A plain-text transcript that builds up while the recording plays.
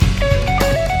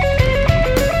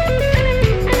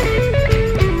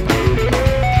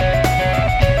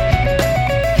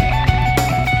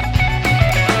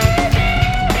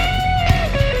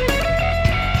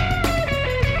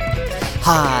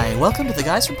Welcome to the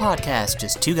Guys from Podcast,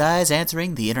 just two guys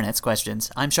answering the internet's questions.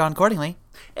 I'm Sean Cordingley.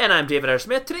 And I'm David R.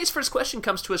 Smith. Today's first question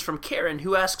comes to us from Karen,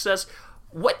 who asks us,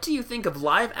 what do you think of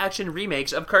live-action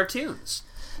remakes of cartoons?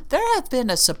 There have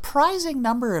been a surprising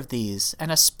number of these,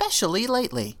 and especially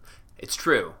lately. It's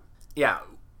true. Yeah.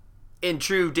 In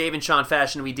true Dave and Sean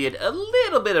fashion, we did a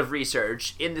little bit of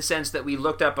research in the sense that we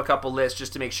looked up a couple lists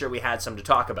just to make sure we had some to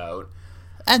talk about.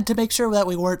 And to make sure that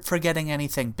we weren't forgetting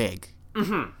anything big.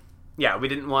 Mm-hmm. Yeah, we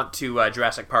didn't want to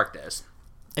Jurassic Park this.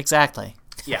 Exactly.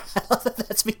 Yeah. I love that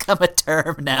that's become a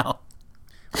term now.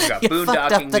 We've got you boondocking,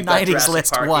 fucked up the we've got 90s Jurassic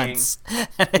list Parking. once,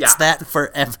 and it's that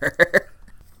forever.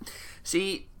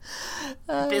 See,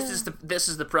 this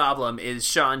is the problem, is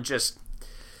Sean just...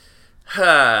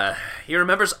 he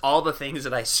remembers all the things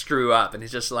that I screw up, and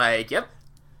he's just like, yep,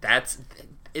 that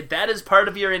is part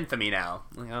of your infamy now.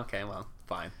 I'm like, okay, well,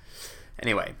 fine.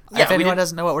 Anyway. Yeah, if anyone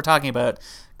doesn't know what we're talking about,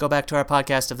 go back to our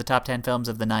podcast of the top 10 films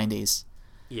of the 90s.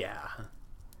 Yeah.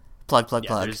 Plug.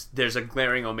 There's a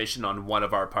glaring omission on one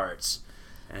of our parts.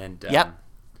 And yep.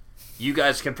 You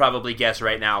guys can probably guess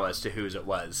right now as to whose it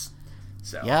was.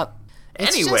 So. Yep.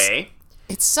 Anyway.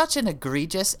 It's such an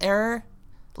egregious error.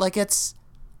 Like,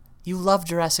 you love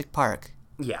Jurassic Park.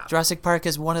 Yeah. Jurassic Park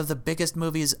is one of the biggest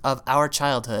movies of our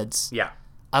childhoods. Yeah.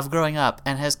 Of growing up,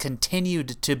 and has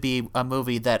continued to be a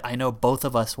movie that I know both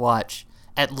of us watch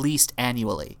at least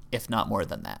annually, if not more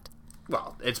than that.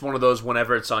 Well, it's one of those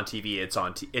whenever it's on TV, it's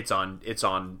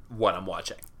on what I'm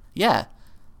watching. Yeah.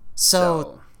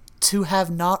 So to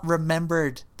have not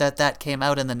remembered that came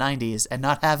out in the 90s and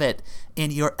not have it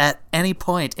at any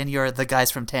point in your The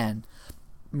Guys from 10,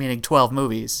 meaning 12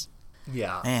 movies.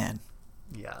 Yeah. Man.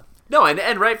 Yeah. No,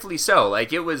 and rightfully so.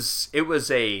 Like, it was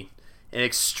an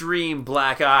extreme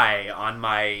black eye on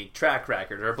my track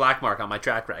record, or a black mark on my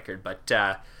track record,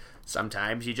 but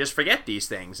sometimes you just forget these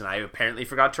things, and I apparently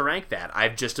forgot to rank that.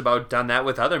 I've just about done that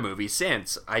with other movies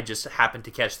since. I just happened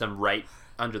to catch them right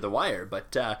under the wire,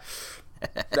 but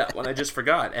that one I just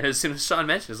forgot. And as soon as Sean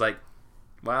mentioned it, it's like,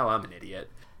 wow, I'm an idiot.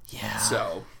 Yeah.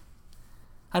 So,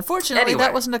 unfortunately, anyway.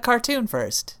 That wasn't a cartoon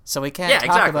first, so we can't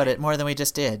talk about it more than we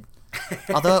just did.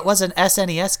 Although it was an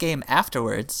SNES game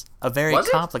afterwards, a very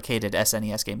complicated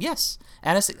SNES game. Yes,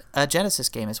 and a Genesis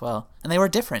game as well. And they were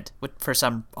different for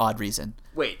some odd reason.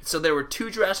 Wait, so there were two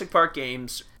Jurassic Park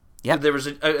games. Yep. There was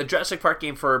a Jurassic Park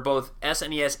game for both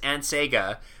SNES and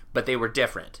Sega, but they were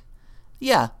different.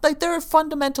 Yeah, like there are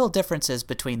fundamental differences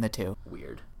between the two.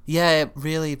 Weird. Yeah, it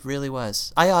really, really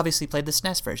was. I obviously played the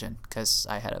SNES version because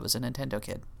I was a Nintendo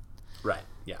kid. Right,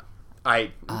 yeah.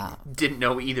 I didn't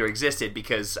know either existed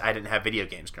because I didn't have video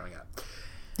games growing up.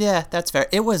 Yeah, that's fair.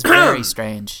 It was very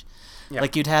strange. Yeah.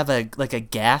 Like, you'd have a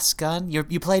gas gun.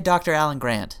 You played Dr. Alan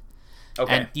Grant.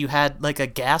 Okay. And you had, like, a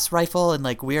gas rifle and,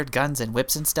 like, weird guns and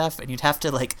whips and stuff, and you'd have to,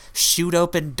 like, shoot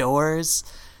open doors.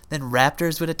 Then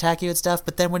raptors would attack you and stuff.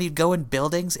 But then when you'd go in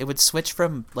buildings, it would switch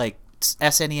from, like,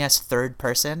 SNES third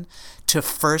person to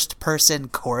first person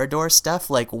corridor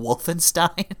stuff like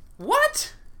Wolfenstein.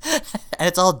 What? And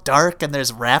it's all dark, and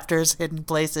there's raptors hidden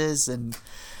places, and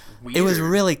Weird. It was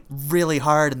really, really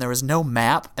hard, and there was no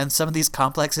map, and some of these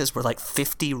complexes were like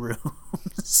 50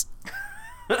 rooms.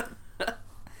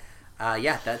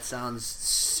 Yeah, that sounds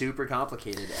super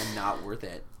complicated and not worth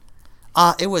it.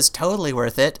 It was totally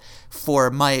worth it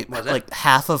for my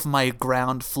half of my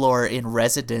ground floor in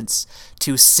residence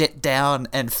to sit down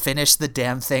and finish the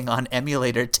damn thing on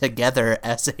emulator together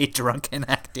as a drunken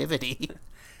activity.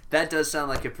 That does sound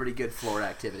like a pretty good floor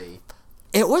activity.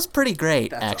 It was pretty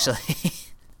great, that's actually. Awesome.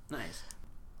 Nice.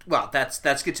 Well, that's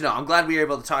good to know. I'm glad we were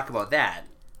able to talk about that,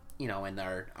 in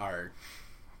our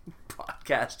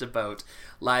podcast about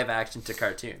live action to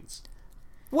cartoons.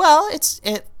 Well,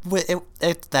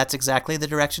 that's exactly the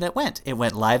direction it went. It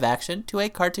went live action to a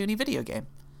cartoony video game.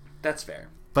 That's fair.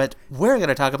 But we're going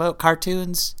to talk about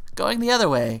cartoons going the other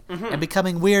way and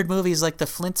becoming weird movies like the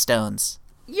Flintstones.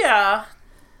 Yeah.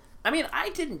 I mean, I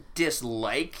didn't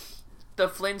dislike the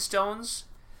Flintstones.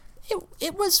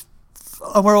 It was...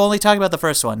 We're only talking about the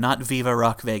first one, not Viva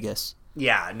Rock Vegas.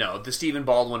 Yeah, no, the Stephen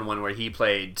Baldwin one where he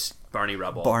played Barney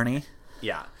Rubble. Barney?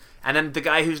 Yeah. And then the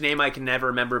guy whose name I can never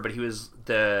remember, but he was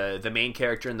the main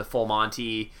character in the Full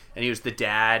Monty, and he was the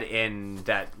dad in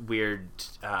that weird...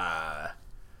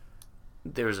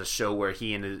 there was a show where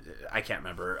he and... I can't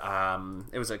remember.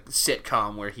 It was a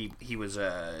sitcom where he was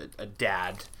a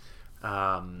dad...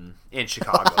 in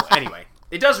Chicago. Anyway,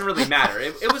 it doesn't really matter.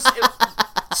 It was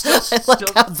I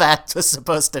like how that was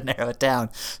supposed to narrow it down.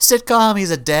 Sitcom,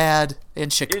 he's a dad in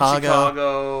Chicago.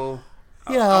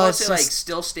 You know, I want to say like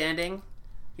Still Standing.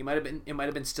 It might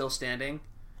have been Still Standing.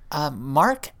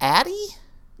 Mark Addy?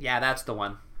 Yeah, that's the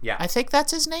one. Yeah. I think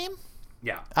that's his name.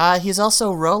 Yeah. He's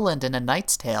also Roland in A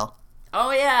Knight's Tale.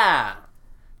 Oh yeah.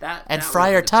 And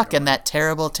Friar Tuck in that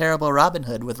terrible, terrible Robin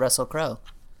Hood with Russell Crowe.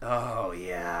 Oh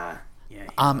yeah. Yeah.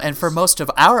 And for most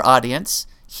of our audience,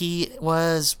 he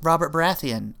was Robert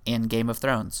Baratheon in Game of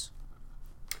Thrones.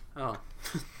 Oh.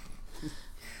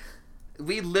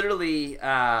 We literally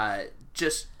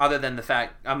just, other than the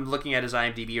fact, I'm looking at his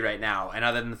IMDb right now, and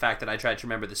other than the fact that I tried to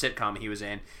remember the sitcom he was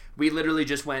in, we literally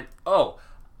just went, oh,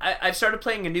 I've started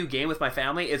playing a new game with my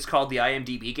family. It's called the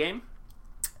IMDb game.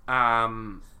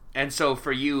 And so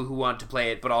for you who want to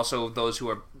play it, but also those who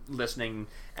are listening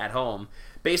at home,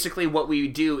 basically what we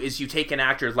do is you take an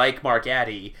actor like Mark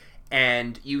Addy,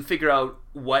 and you figure out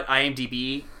what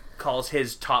IMDb calls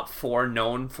his top 4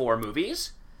 known for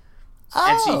movies.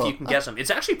 And see if you can guess them. It's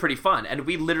actually pretty fun. And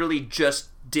we literally just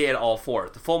did all 4.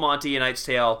 The Full Monty, A Knight's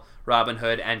Tale, Robin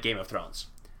Hood, and Game of Thrones.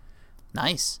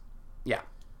 Nice. Yeah.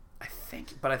 I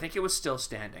think it was still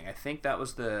standing. I think that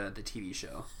was the TV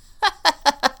show.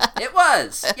 It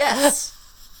was! Yes!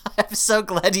 I'm so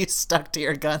glad you stuck to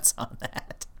your guns on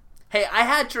that. Hey, I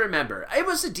had to remember. It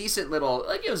was a decent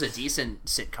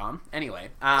sitcom. Anyway.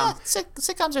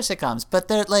 Sitcoms are sitcoms, but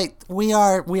they're we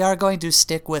are going to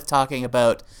stick with talking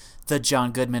about the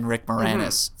John Goodman, Rick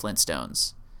Moranis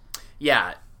Flintstones.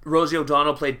 Yeah, Rosie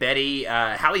O'Donnell played Betty.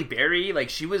 Halle Berry,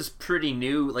 she was pretty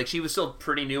new. She was still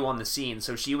pretty new on the scene,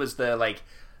 so she was the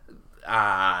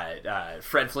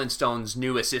Fred Flintstone's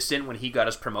new assistant when he got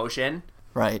his promotion.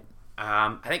 Right.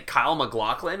 I think Kyle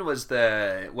MacLachlan was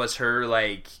the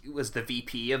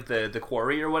VP of the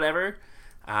quarry or whatever.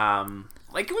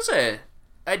 It was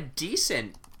a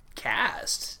decent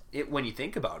cast when you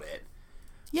think about it.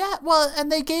 Yeah, well,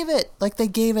 and they gave it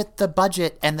the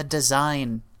budget and the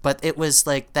design, but it was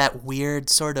that weird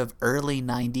sort of early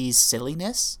 90s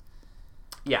silliness.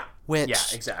 Yeah.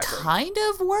 Which exactly. kind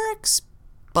of works,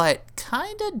 but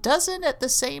kind of doesn't at the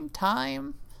same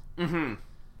time. Mm-hmm.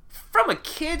 From a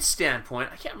kid's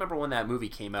standpoint, I can't remember when that movie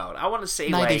came out. I want to say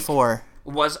 94.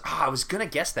 I was going to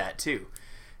guess that too.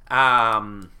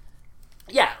 Yeah,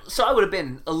 so I would have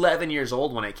been 11 years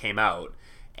old when it came out.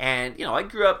 And, I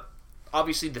grew up,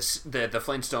 obviously the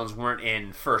Flintstones weren't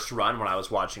in first run when I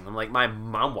was watching them. My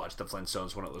mom watched the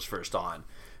Flintstones when it was first on.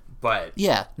 But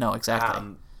yeah, no,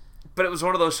 exactly. But it was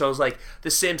one of those shows like The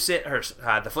Simpsons,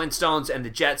 the Flintstones and the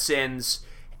Jetsons,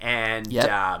 and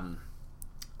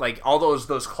all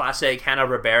those classic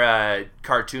Hanna-Barbera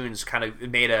cartoons kind of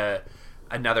made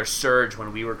another surge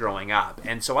when we were growing up.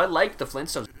 And so I liked the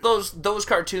Flintstones. Those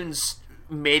cartoons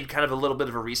made kind of a little bit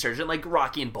of a resurgence, like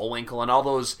Rocky and Bullwinkle and all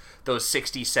those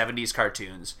 60s, 70s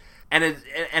cartoons. And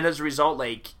as a result,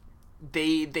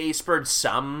 they spurred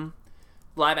some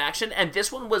live action, and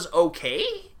this one was okay.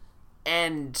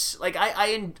 And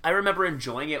I remember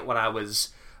enjoying it when I was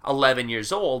 11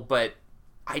 years old, but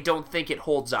I don't think it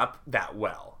holds up that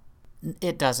well.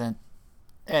 It doesn't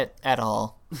at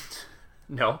all.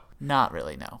 No? Not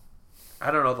really, no.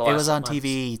 I don't know the last. It was on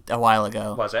TV a while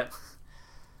ago. Was it?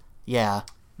 Yeah.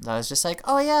 I was just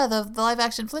oh yeah, the live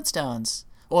action Flintstones.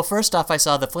 Well, first off, I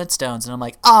saw the Flintstones, and I'm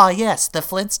like, oh yes, the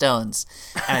Flintstones.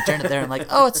 And I turned it there, and I'm like,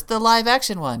 oh, it's the live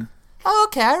action one. Oh,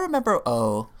 okay, I remember.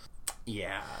 Oh.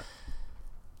 Yeah.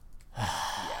 Yeah.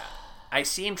 I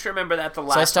seem to remember that the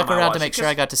last time So I stuck around to make sure sure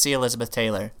I got to see Elizabeth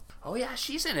Taylor. Oh yeah,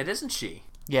 she's in it, isn't she?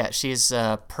 Yeah, she's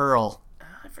Pearl.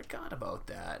 I forgot about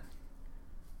that.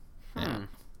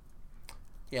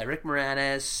 Yeah, Rick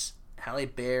Moranis, Halle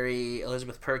Berry,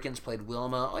 Elizabeth Perkins played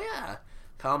Wilma. Oh yeah,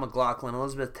 Kyle MacLachlan,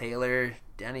 Elizabeth Taylor,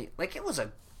 Danny. It was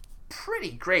a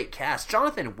pretty great cast.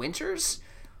 Jonathan Winters,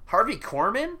 Harvey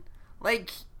Korman,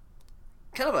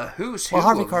 kind of a who's who. Well,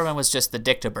 Harvey Korman was just the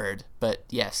Dictabird, but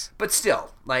yes. But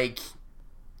still,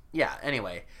 yeah.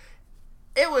 Anyway,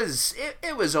 it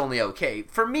was only okay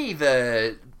for me.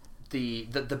 The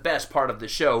best part of the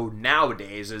show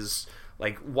nowadays is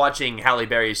watching Halle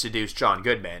Berry seduce John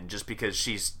Goodman, just because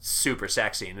she's super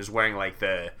sexy and is wearing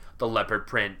the leopard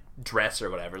print dress or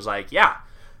whatever. It's yeah,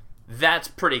 that's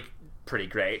pretty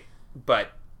great,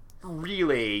 but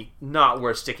really not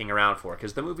worth sticking around for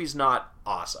because the movie's not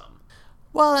awesome.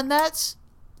 Well, and that's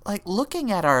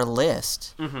looking at our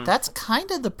list. Mm-hmm. That's kind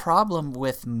of the problem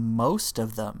with most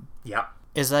of them. Yeah,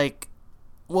 is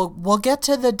we'll get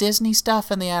to the Disney stuff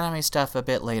and the anime stuff a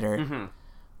bit later, mm-hmm.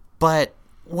 but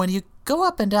when you go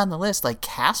up and down the list,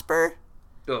 Casper,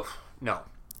 no,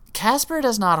 Casper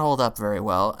does not hold up very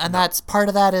well, and that's part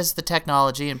of that is the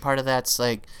technology, and part of that's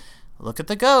look at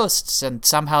the ghosts, and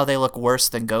somehow they look worse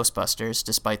than Ghostbusters,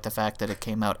 despite the fact that it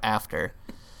came out after.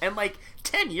 And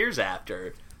 10 years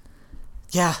after.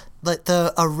 Yeah,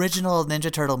 the original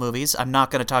Ninja Turtle movies, I'm not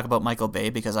going to talk about Michael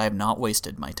Bay because I have not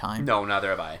wasted my time. No, neither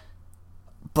have I.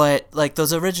 But, like,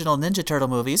 those original Ninja Turtle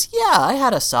movies, yeah, I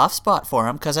had a soft spot for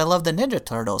them because I love the Ninja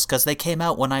Turtles because they came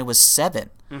out when I was 7.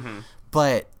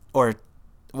 But,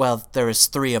 well, there was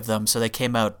 3 of them, so they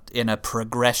came out in a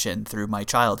progression through my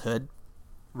childhood.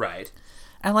 Right.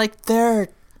 And, like, they're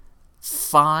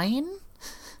fine.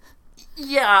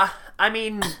 Yeah, I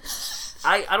mean,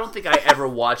 I don't think I ever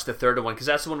watched the third one because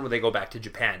that's the one where they go back to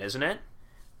Japan, isn't it?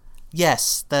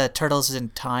 Yes, the Turtles in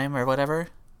Time or whatever.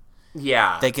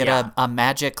 Yeah. They get a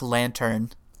magic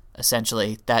lantern,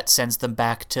 essentially, that sends them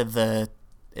back to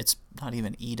it's not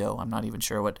even Edo. I'm not even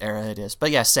sure what era it is.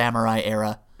 But yeah, samurai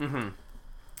era.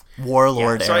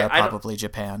 Warlord era, probably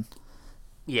Japan.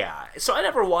 Yeah. So I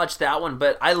never watched that one,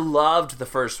 but I loved the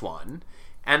first one.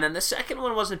 And then the second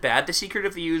one wasn't bad. The Secret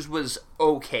of the Ooze was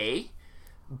okay.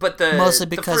 But mostly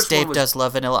because Dave does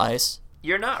love Vanilla Ice.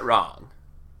 You're not wrong.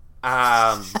 Go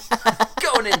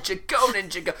Ninja, go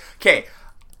Ninja, go. Okay.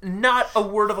 Not a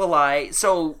word of a lie.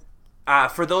 So,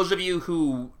 for those of you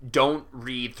who don't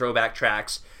read Throwback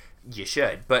Tracks, you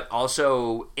should. But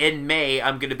also, in May,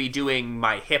 I'm going to be doing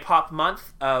my hip-hop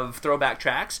month of Throwback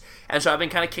Tracks. And so I've been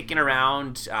kind of kicking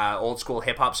around old-school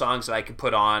hip-hop songs that I could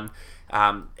put on.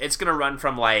 It's going to run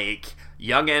from, like,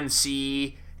 Young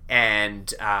MC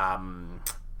and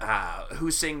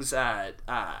who sings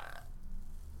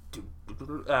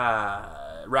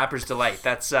Rapper's Delight.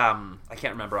 That's I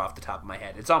can't remember off the top of my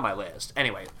head. It's on my list.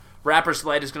 Anyway, Rapper's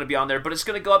Delight is going to be on there, but it's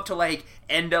going to go up to like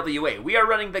NWA. We are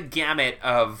running the gamut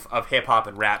of hip hop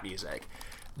and rap music.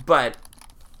 But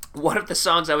one of the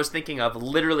songs I was thinking of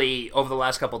literally over the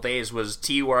last couple days was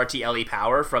TURTLE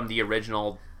Power from the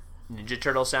original Ninja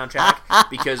Turtle soundtrack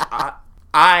because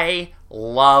I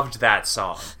loved that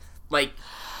song. Like,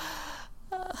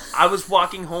 I was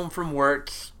walking home from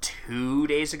work 2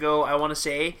 days ago, I want to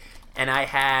say, and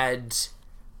I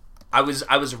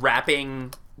was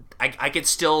rapping. I could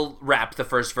still rap the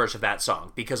first verse of that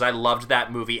song because I loved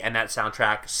that movie and that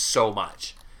soundtrack so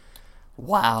much.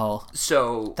 Wow.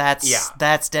 So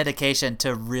that's dedication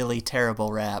to really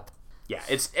terrible rap. Yeah,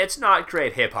 it's not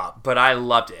great hip hop, but I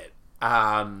loved it.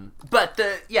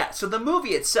 So the movie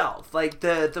itself, like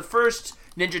the first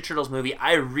Ninja Turtles movie,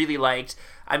 I really liked.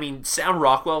 I mean, Sam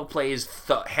Rockwell plays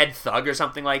Head Thug or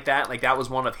something like that. Like, that was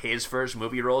one of his first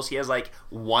movie roles. He has, like,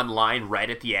 one line right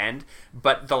at the end.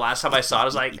 But the last time I saw it, I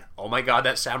was like, oh my god,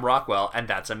 that's Sam Rockwell, and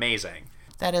that's amazing.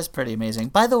 That is pretty amazing.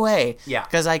 By the way, yeah,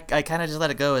 because I kind of just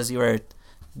let it go as you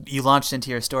launched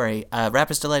into your story.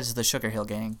 Rapper's Delight is the Sugar Hill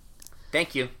Gang.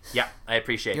 Thank you. Yeah, I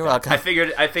appreciate You're that.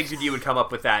 welcome. I figured you would come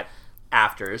up with that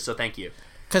after, so thank you.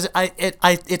 Because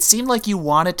it seemed like you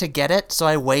wanted to get it, so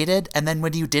I waited, and then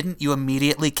when you didn't, you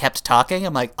immediately kept talking.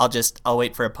 I'm like, I'll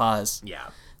wait for a pause.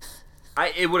 Yeah.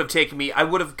 It would have taken me, I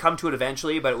would have come to it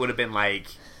eventually, but it would have been like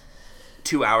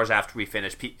 2 hours after we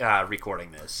finished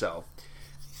recording this, so.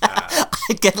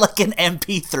 I'd get like an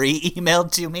MP3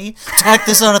 emailed to me. Tack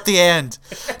this on at the end.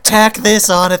 Tack this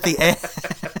on at the end.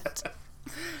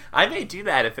 I may do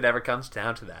that if it ever comes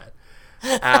down to that.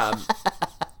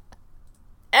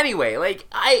 Anyway, like,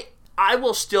 I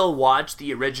will still watch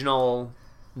the original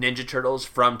Ninja Turtles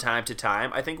from time to time.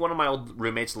 I think one of my old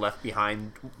roommates left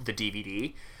behind the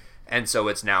DVD, and so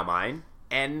it's now mine.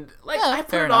 And, like, yeah, I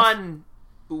put it on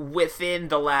within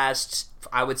the last,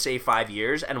 I would say, 5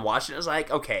 years, and watched it and was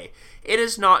like, okay, it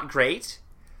is not great,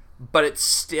 but it's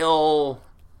still,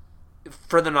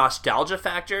 for the nostalgia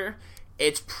factor,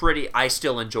 it's pretty, I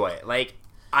still enjoy it. Like,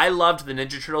 I loved the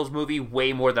Ninja Turtles movie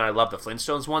way more than I loved the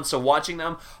Flintstones one, so watching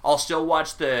them, I'll still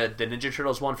watch the Ninja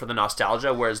Turtles one for the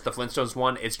nostalgia, whereas the Flintstones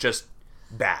one, it's just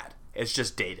bad. It's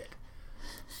just dated.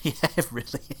 Yeah, it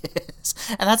really is.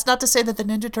 And that's not to say that the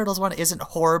Ninja Turtles one isn't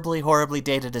horribly, horribly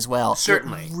dated as well.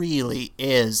 Certainly. It really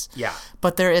is. Yeah.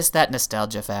 But there is that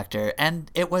nostalgia factor,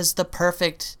 and it was the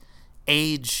perfect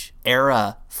age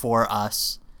era for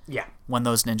us. Yeah. When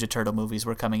those Ninja Turtle movies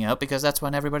were coming out, because that's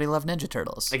when everybody loved Ninja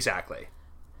Turtles. Exactly.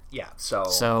 Yeah,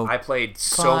 so I played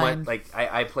so much, like,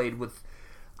 I played with,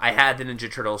 I had the Ninja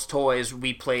Turtles toys,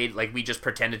 we played, like, we just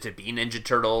pretended to be Ninja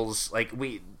Turtles, like,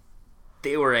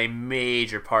 they were a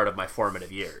major part of my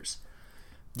formative years.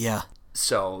 Yeah.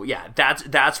 So, yeah,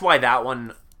 that's why that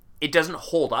one, it doesn't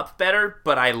hold up better,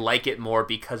 but I like it more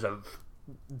because of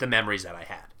the memories that I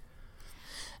had.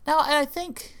 Now, I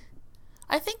think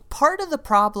part of the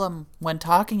problem when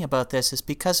talking about this is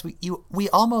because we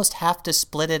almost have to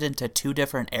split it into two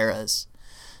different eras.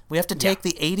 We have to take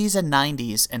the 80s and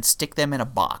 90s and stick them in a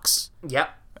box. Yep.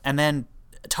 And then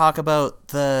talk about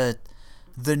the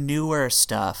newer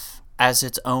stuff as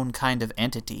its own kind of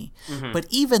entity. Mm-hmm. But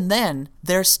even then,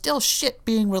 there's still shit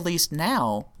being released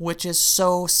now, which is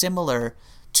so similar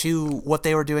to what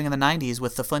they were doing in the 90s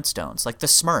with the Flintstones, like the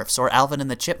Smurfs or Alvin and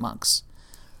the Chipmunks.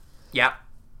 Yep.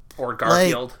 Or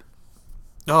Garfield.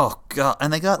 Oh, God.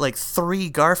 And they got like 3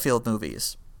 Garfield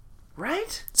movies.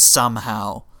 Right?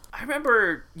 Somehow. I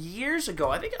remember years ago,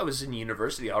 I think I was in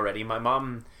university already. My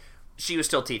mom, she was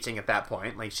still teaching at that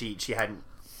point. Like, she hadn't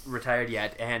retired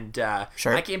yet. And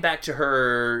Sure. I came back to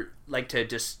her, like, to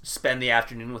just spend the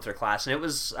afternoon with her class. And it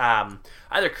was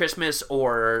either Christmas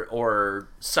or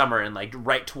summer, and, like,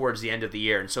 right towards the end of the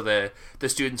year. And so the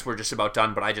students were just about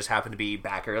done, but I just happened to be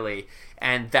back early.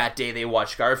 And that day they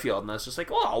watched Garfield. And I was just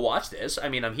like, oh, I'll watch this. I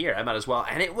mean, I'm here. I might as well.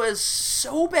 And it was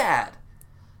so bad.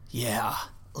 Yeah.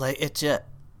 Like, it just...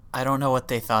 I don't know what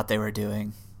they thought they were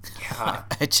doing. Yeah.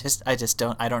 I just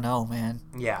don't... I don't know, man.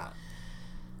 Yeah.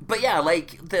 But yeah,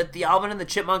 like, the Alvin and the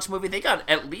Chipmunks movie, they got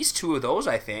at least 2 of those,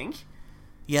 I think.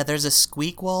 Yeah, there's a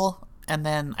Squeakquel, and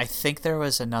then I think there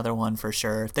was another one for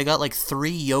sure. They got, like, 3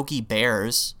 Yogi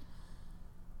Bears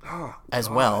as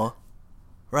well.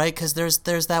 Right? Because there's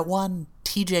that one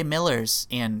TJ Miller's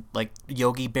in, like,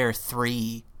 Yogi Bear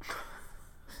 3.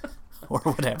 Or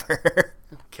whatever.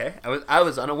 Okay, I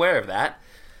was unaware of that.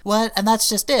 What? And that's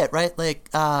just it, right? Like,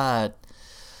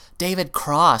 David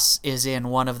Cross is in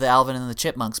one of the Alvin and the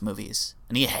Chipmunks movies,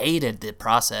 and he hated the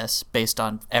process based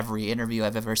on every interview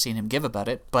I've ever seen him give about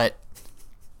it. But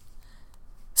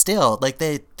still, like,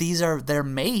 they're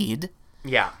made.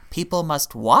 Yeah. People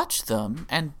must watch them,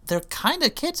 and they're kind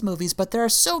of kids movies, but there are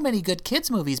so many good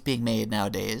kids movies being made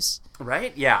nowadays.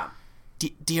 Right? Yeah.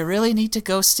 Do you really need to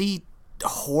go see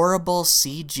horrible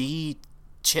CG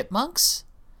chipmunks?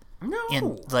 No.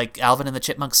 In, like, Alvin and the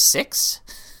Chipmunks 6?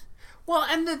 Well,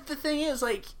 and the thing is,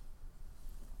 like,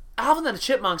 Alvin and the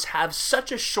Chipmunks have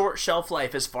such a short shelf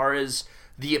life as far as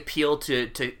the appeal to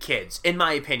kids, in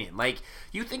my opinion. Like,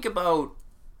 you think about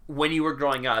when you were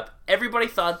growing up, everybody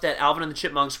thought that Alvin and the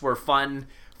Chipmunks were fun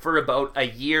for about a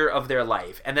year of their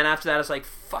life. And then after that, it's like,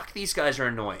 fuck, these guys are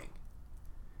annoying.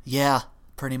 Yeah,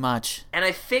 pretty much. And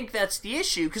I think that's the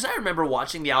issue, because I remember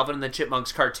watching the Alvin and the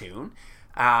Chipmunks cartoon,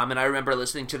 and I remember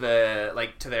listening to their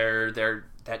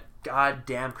that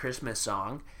goddamn Christmas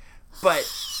song,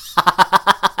 but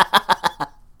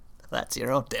that's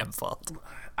your own damn fault.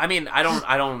 I mean, I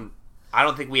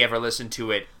don't think we ever listened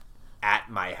to it at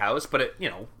my house, but it,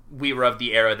 we were of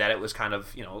the era that it was kind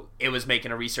of, it was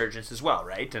making a resurgence as well,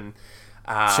 right? And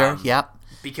sure, yep.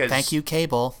 Because thank you,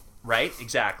 cable. Right,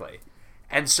 exactly.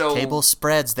 And so cable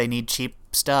spreads, they need cheap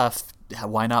stuff.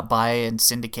 Why not buy and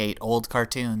syndicate old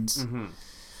cartoons? Mm-hmm.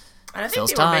 And I think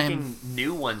they were making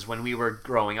new ones when we were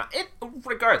growing up.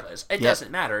 Regardless, it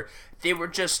doesn't matter. They were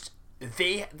just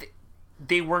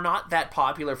they were not that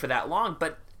popular for that long,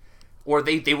 or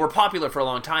they were popular for a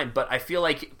long time. But I feel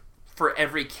like for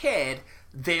every kid,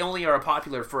 they only are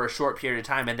popular for a short period of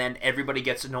time, and then everybody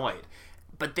gets annoyed.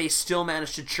 But they still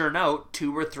managed to churn out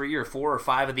 2 or 3 or 4 or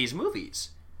 5 of these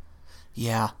movies.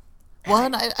 Yeah. Well,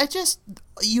 and I just,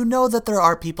 that there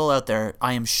are people out there,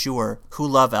 I am sure, who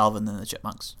love Alvin and the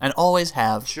Chipmunks. And always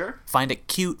have. Sure. Find it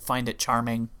cute, find it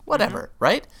charming, whatever,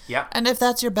 right? Yeah. And if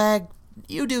that's your bag,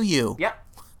 you do you. Yeah.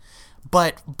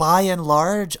 But by and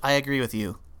large, I agree with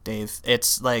you, Dave.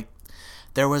 It's like,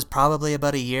 there was probably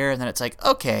about a year, and then it's like,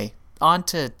 okay, on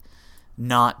to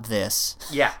not this.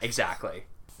 Yeah, exactly.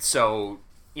 So,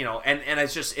 and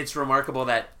it's remarkable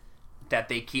that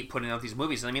they keep putting out these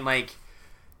movies. I mean, like,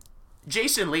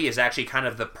 Jason Lee is actually kind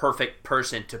of the perfect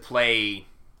person to play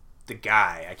the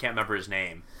guy. I can't remember his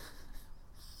name.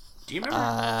 Do you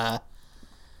remember?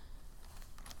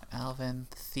 Alvin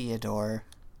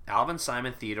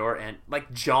Simon Theodore, and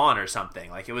like John or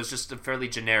something. Like, it was just a fairly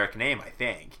generic name, I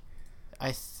think.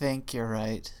 I think you're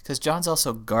right. Because John's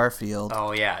also Garfield.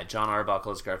 Oh, yeah. John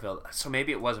Arbuckle is Garfield. So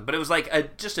maybe it wasn't. But it was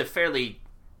like just a fairly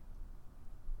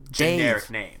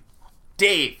generic name.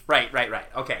 Dave. Right.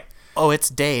 Okay. Oh, it's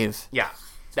Dave. Yeah.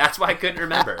 That's why I couldn't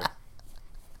remember.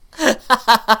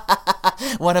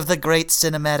 One of the great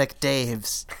cinematic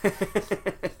Daves.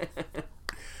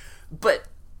 But,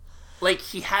 like,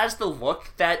 he has the look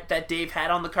that Dave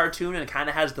had on the cartoon, and kind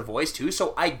of has the voice, too.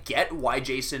 So I get why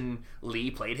Jason Lee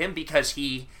played him, because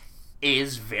he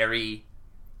is very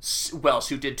well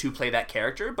suited to play that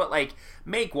character. But, like,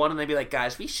 make one and then be like,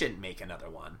 guys, we shouldn't make another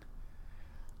one.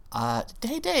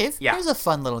 Hey, Dave, yeah. Here's a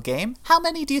fun little game. How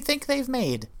many do you think they've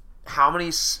made? How many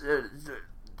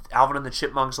Alvin and the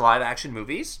Chipmunks live-action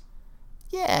movies?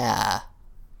 Yeah.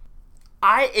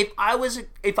 If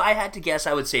I had to guess,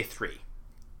 I would say 3.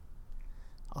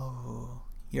 Oh,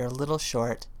 you're a little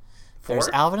short. 4? There's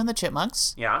Alvin and the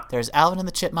Chipmunks. Yeah. There's Alvin and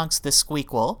the Chipmunks, the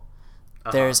Squeakquel.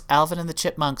 There's Alvin and the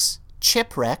Chipmunks,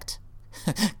 Chipwrecked.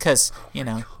 Because,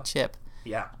 Chip.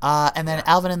 Yeah. And then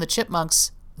Alvin and the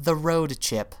Chipmunks, the road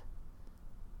chip.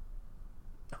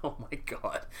 Oh my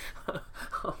god.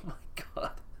 Oh my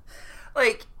god.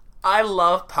 Like, I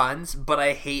love puns, but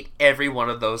I hate every one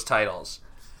of those titles.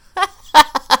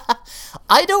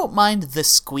 I don't mind the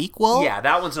Squeakquel. Yeah,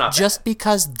 that one's not just bad.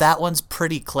 because that one's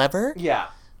pretty clever. Yeah.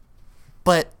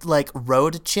 But, like,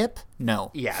 road chip?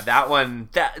 No. Yeah, that one,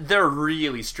 they're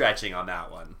really stretching on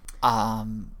that one.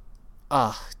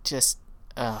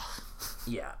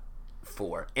 Yeah.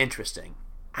 4. Interesting.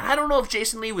 And I don't know if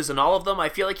Jason Lee was in all of them. I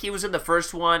feel like he was in the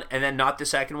first one and then not the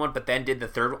second one, but then did the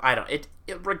third one. I don't.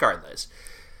 Regardless.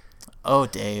 Oh,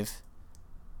 Dave.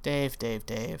 Dave.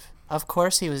 Of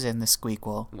course he was in the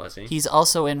Squeakquel. Was he? He's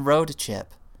also in Road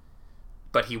Chip.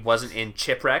 But he wasn't in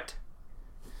Chipwrecked?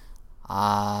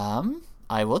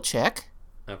 I will check.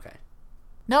 Okay.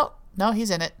 No, he's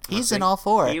in it. He's in all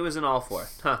 4. He was in all 4.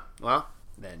 Huh. Well,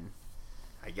 then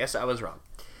I guess I was wrong.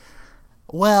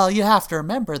 Well, you have to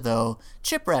remember, though,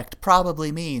 Chipwrecked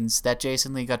probably means that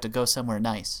Jason Lee got to go somewhere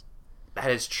nice.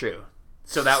 That is true.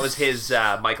 So that was his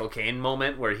Michael Caine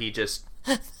moment where he just...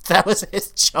 That was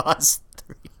his Jaws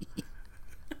 3.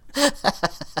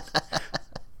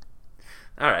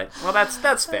 All right. Well,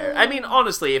 that's fair. I mean,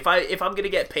 honestly, if I'm gonna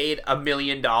get paid $1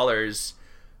 million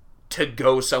to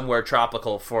go somewhere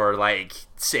tropical for like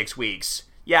 6 weeks,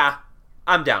 yeah,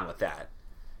 I'm down with that.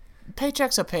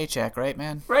 Paycheck's a paycheck, right,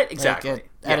 man? Right, exactly. Like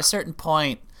at a certain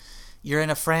point, you're in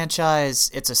a franchise,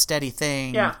 it's a steady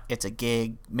thing, it's a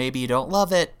gig. Maybe you don't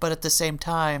love it, but at the same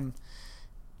time,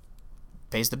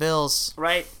 pays the bills.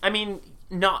 Right? I mean,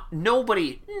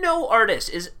 no artist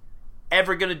is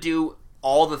ever going to do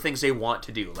all the things they want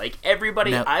to do. Like,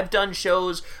 everybody, No. I've designed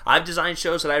shows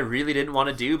that I really didn't want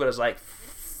to do, but I was like,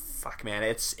 fuck, man,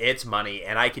 it's money,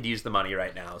 and I could use the money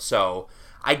right now. So,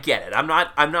 I get it. I'm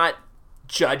not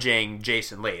judging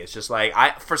Jason Lee. It's just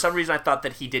like, for some reason I thought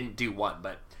that he didn't do one,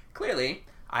 but clearly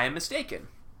I am mistaken.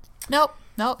 Nope,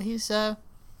 he's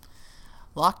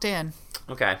locked in.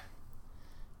 Okay.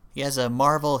 He has a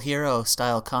Marvel hero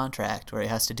style contract where he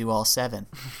has to do all 7.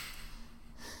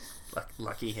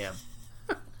 Lucky him.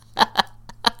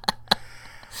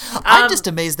 I'm just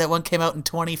amazed that one came out in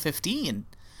 2015.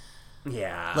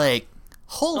 Yeah. Like,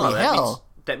 holy hell.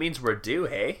 That means we're due,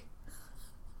 hey?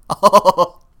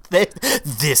 Oh,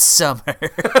 this summer.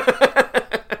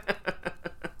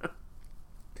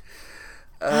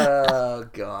 Oh,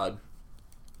 God.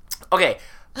 Okay.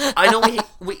 I know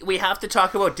we have to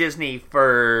talk about Disney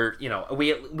for,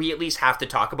 we at least have to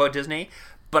talk about Disney,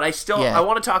 but I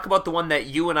want to talk about the one that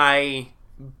you and I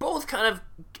both kind of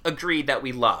agreed that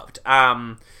we loved.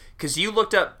 Because you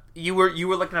were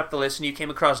looking up the list and you came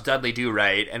across Dudley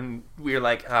Do-Right, and we were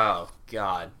like, oh,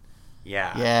 God.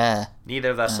 Yeah.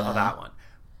 Neither of us saw that one.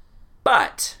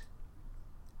 But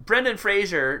Brendan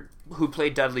Fraser, who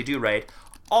played Dudley Do-Right,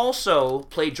 also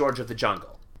played George of the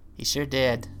Jungle. He sure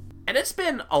did. And it's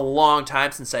been a long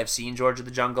time since I've seen George of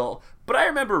the Jungle, but I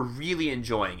remember really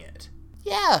enjoying it.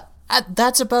 Yeah,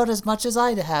 that's about as much as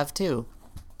I'd have, too.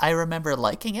 I remember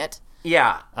liking it.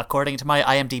 Yeah. According to my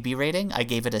IMDb rating, I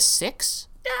gave it a 6.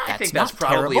 Yeah, I think that's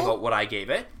probably about what I gave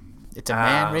it. It's a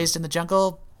man raised in the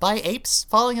jungle by apes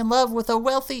falling in love with a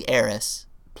wealthy heiress.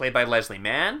 Played by Leslie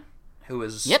Mann, who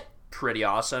is pretty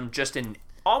awesome just in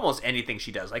almost anything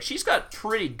she does. Like, she's got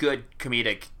pretty good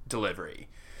comedic delivery.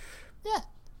 Yeah.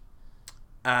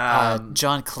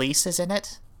 John Cleese is in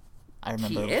it. I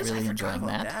remember really enjoying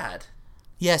that.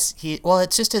 Yes,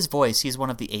 it's just his voice. He's one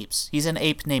of the apes. He's an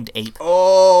ape named Ape.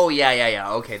 Oh,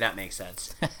 yeah. Okay, that makes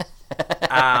sense.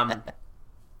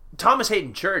 Thomas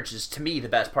Hayden Church is, to me, the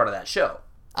best part of that show.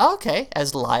 Okay,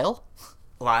 as Lyle.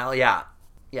 Lyle, yeah.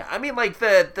 Yeah, I mean, like,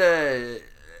 the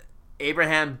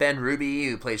Abraham Ben Ruby,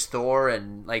 who plays Thor,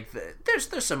 and, like,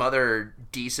 there's some other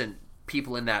decent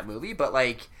people in that movie, but,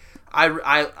 like,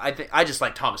 I think I just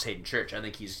like Thomas Hayden Church. I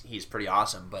think he's pretty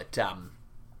awesome. But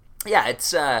yeah,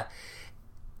 it's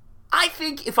I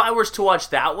think if I was to watch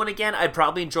that one again, I'd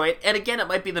probably enjoy it. And again, it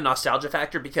might be the nostalgia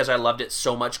factor because I loved it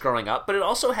so much growing up. But it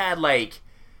also had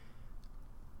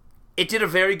it did a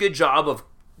very good job of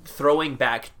throwing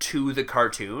back to the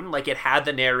cartoon. Like, it had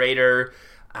the narrator.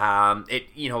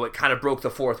 It kind of broke the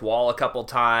fourth wall a couple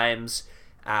times.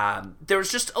 There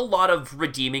was just a lot of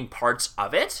redeeming parts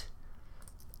of it.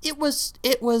 It was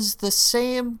the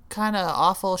same kind of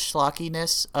awful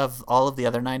schlockiness of all of the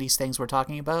other 90s things we're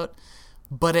talking about,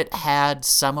 but it had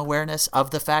some awareness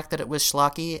of the fact that it was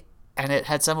schlocky, and it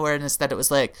had some awareness that it was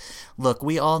like, look,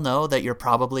 we all know that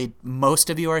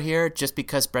most of you are here just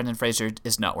because Brendan Fraser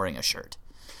is not wearing a shirt.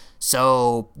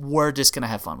 So we're just going to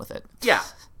have fun with it. Yeah.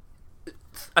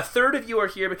 a third of you are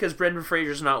here because Brendan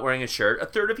Fraser's not wearing a shirt. A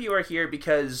third of you are here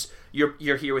because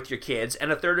you're here with your kids,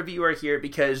 and a third of you are here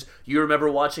because you remember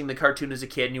watching the cartoon as a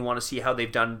kid and you want to see how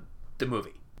they've done the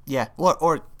movie. Yeah,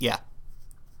 or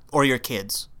your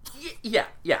kids. Yeah,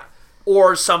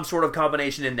 or some sort of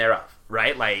combination in thereof,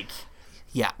 right? Like,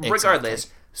 yeah, exactly.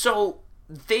 Regardless. So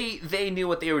they knew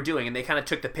what they were doing, and they kind of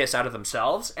took the piss out of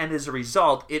themselves, and as a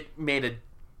result, it made a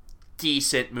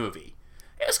decent movie.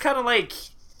 It was kind of like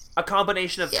a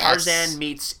combination of Tarzan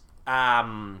meets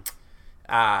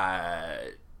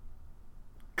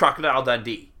Crocodile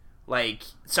Dundee. Like,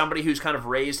 somebody who's kind of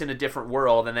raised in a different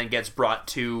world and then gets brought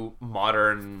to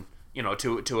modern,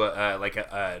 to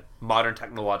a modern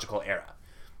technological era.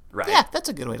 Right? Yeah, that's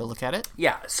a good way to look at it.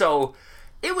 Yeah, so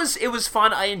it was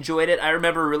fun. I enjoyed it. I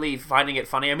remember really finding it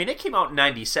funny. I mean, it came out in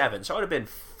 97, so I would have been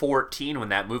 14 when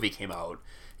that movie came out.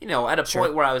 At a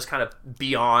point where I was kind of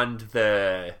beyond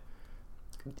the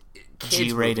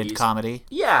G-rated movies. Comedy.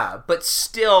 Yeah, but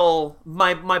still,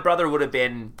 my brother would have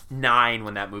been 9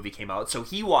 when that movie came out, so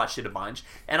he watched it a bunch,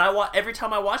 and every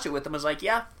time I watched it with him, I was like,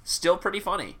 yeah, still pretty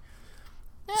funny.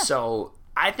 Yeah. So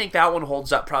I think that one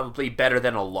holds up probably better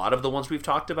than a lot of the ones we've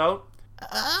talked about.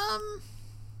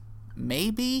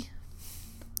 Maybe.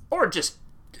 Or just,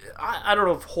 I don't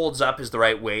know if holds up is the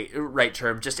right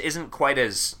term, just isn't quite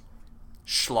as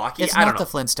schlocky. It's I don't not know.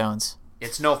 the Flintstones.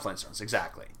 It's no Flintstones,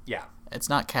 exactly. Yeah. It's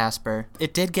not Casper.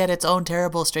 It did get its own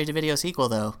terrible straight-to-video sequel,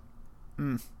 though.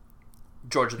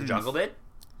 George of the Jungle did?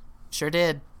 Sure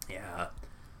did. Yeah.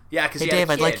 Yeah, because Hey, Dave,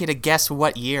 I'd like you to guess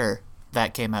what year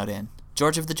that came out in.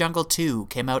 George of the Jungle 2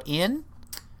 came out in?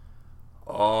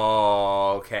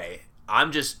 Oh, okay.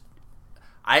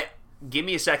 Give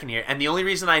me a second here. And the only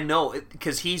reason I know,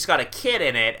 because he's got a kid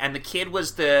in it, and the kid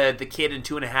was the kid in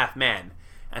 2.5 Men.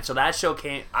 And so that show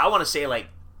came, I want to say, like,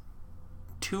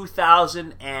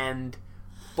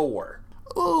 2004.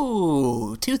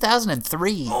 Ooh,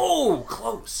 2003. Oh,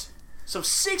 close. So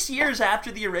 6 years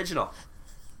after the original.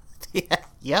 Yeah,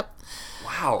 yep.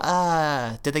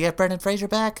 Wow. Did they get Brendan Fraser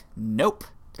back? Nope.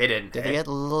 They didn't. Did they get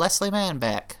Leslie Mann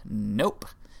back? Nope.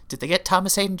 Did they get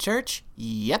Thomas Hayden Church?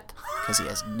 Yep, because he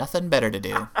has nothing better to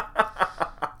do.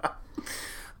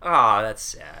 Oh, that's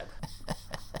sad.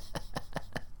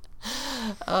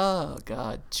 Oh,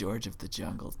 God, George of the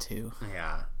Jungle 2.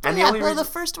 Yeah. And the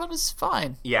first one was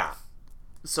fine. Yeah.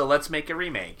 So let's make a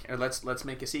remake, or let's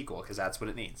make a sequel, because that's what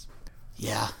it needs.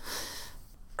 Yeah.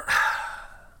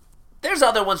 There's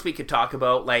other ones we could talk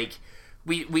about, like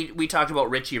we talked about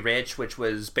Richie Rich, which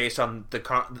was based on the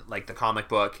comic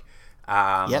book.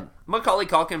 Yep. Macaulay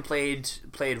Culkin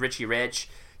played Richie Rich.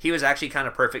 He was actually kind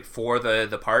of perfect for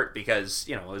the part because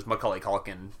it was Macaulay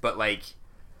Culkin, but like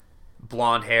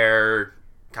blonde hair,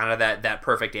 kind of that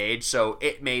perfect age, so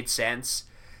it made sense.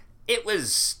 It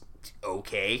was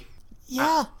okay.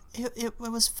 Yeah, it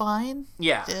was fine.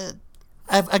 Yeah.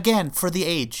 Again, for the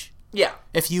age. Yeah.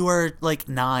 If you were like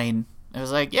 9, it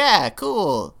was like, yeah,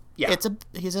 cool. Yeah.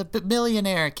 He's a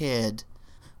millionaire kid.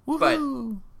 Woohoo. But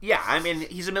yeah, I mean,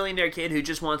 he's a millionaire kid who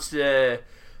just wants to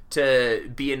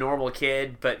be a normal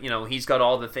kid, but he's got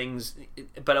all the things.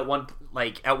 But at one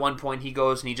point he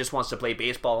goes and he just wants to play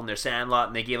baseball in their sandlot,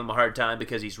 and they give him a hard time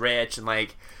because he's rich. And I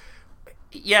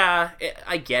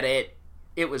get it.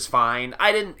 It was fine.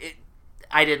 I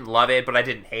didn't love it, but I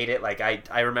didn't hate it. Like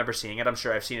I remember seeing it. I'm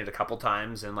sure I've seen it a couple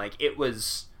times, and like it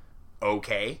was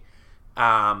okay.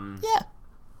 Yeah.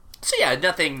 So yeah,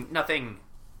 nothing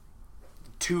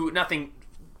too.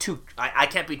 I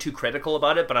can't be too critical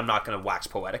about it, but I'm not going to wax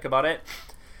poetic about it.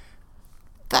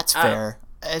 That's fair.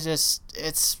 It's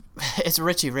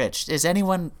Richie Rich. If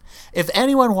anyone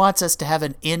wants us to have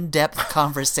an in-depth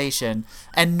conversation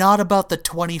and not about the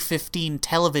 2015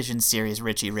 television series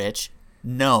Richie Rich,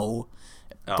 no.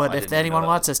 But if anyone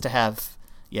wants us to have,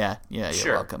 you're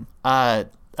welcome. A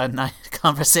nice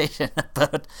conversation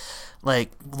about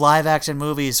like live action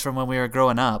movies from when we were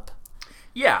growing up.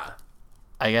 Yeah.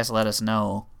 I guess let us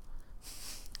know.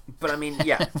 But I mean,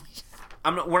 yeah.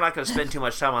 We're not going to spend too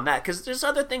much time on that because there's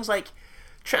other things like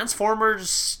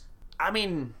Transformers. I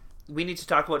mean, we need to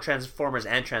talk about Transformers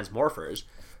and Transmorphers,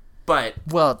 but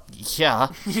well, yeah,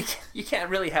 you can't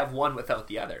really have one without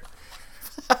the other.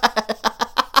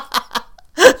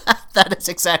 That is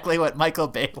exactly what Michael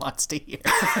Bay wants to hear.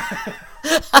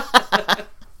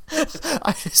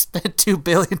 I just spent $2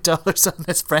 billion on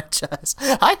this franchise.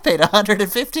 I paid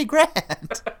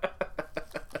 $150,000.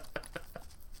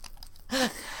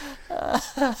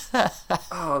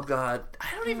 Oh God, I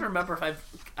don't even remember if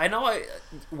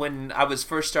when I was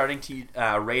first starting to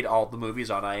rate all the movies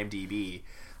on IMDb,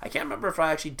 I can't remember if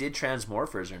I actually did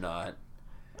Transmorphers or not.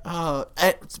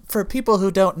 For people who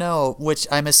don't know, which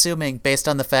I'm assuming based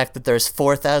on the fact that there's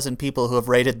 4,000 people who have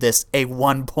rated this a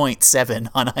 1.7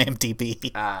 on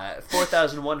IMDb.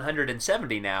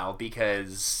 4,170 now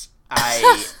because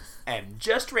I am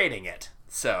just rating it.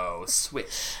 So,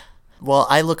 switch. Well,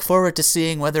 I look forward to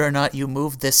seeing whether or not you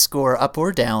move this score up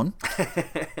or down.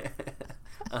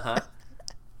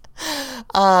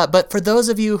 But for those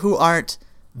of you who aren't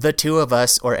the two of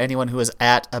us or anyone who is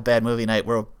at a bad movie night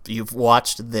where you've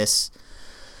watched this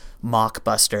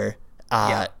mockbuster,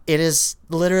 it is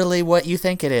literally what you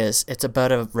think it is. It's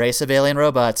about a race of alien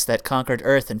robots that conquered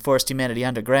Earth and forced humanity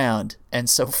underground. And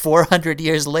so 400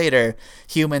 years later,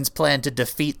 humans plan to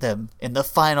defeat them in the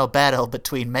final battle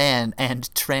between man and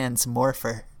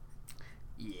Transmorpher.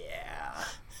 Yeah.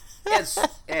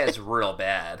 It's real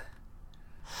bad.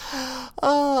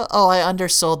 I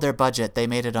undersold their budget. They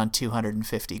made it on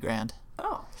 $250,000.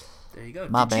 Oh, there you go.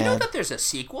 My Did you know bad. that there's a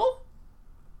sequel?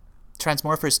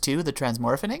 Transmorphers 2, the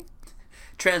Transmorphining?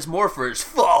 Transmorphers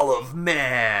Fall of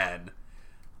Man.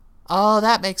 Oh,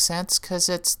 that makes sense, because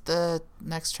it's the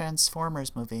next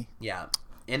Transformers movie. Yeah.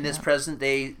 In this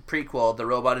present-day prequel, the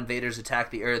robot invaders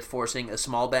attack the Earth, forcing a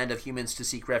small band of humans to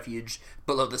seek refuge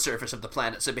below the surface of the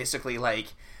planet. So basically,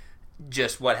 like,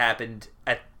 just what happened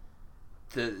at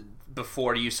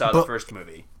before you saw the first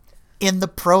movie. In the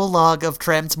prologue of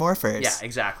Transmorphers. Yeah,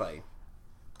 exactly.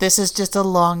 This is just a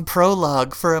long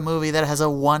prologue for a movie that has a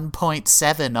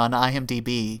 1.7 on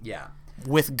IMDb. Yeah.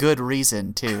 With good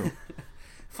reason, too.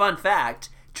 Fun fact,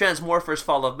 Transmorphers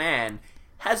Fall of Man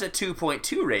has a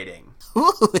 2.2 rating.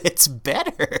 Ooh, it's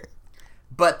better.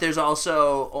 But there's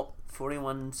also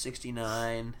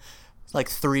 4169. Like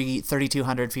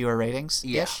 3,200 fewer ratings?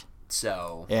 Yeah.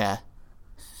 So. Yeah.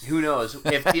 Who knows?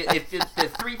 If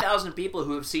the 3,000 people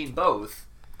who have seen both,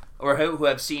 or who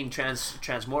have seen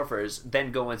Transmorphers,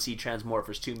 then go and see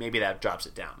Transmorphers 2, maybe that drops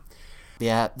it down.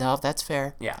 Yeah, no, that's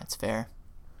fair. Yeah. That's fair.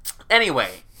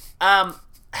 Anyway, how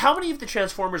many of the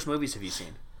Transformers movies have you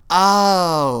seen?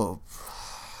 Oh,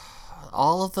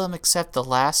 all of them except the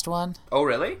last one. Oh,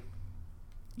 really?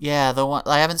 Yeah, the one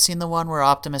I haven't seen the one where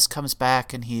Optimus comes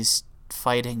back and he's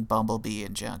fighting Bumblebee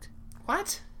and junk.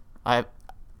 What? I'm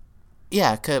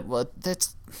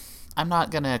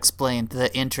not going to explain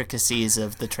the intricacies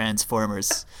of the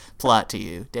Transformers plot to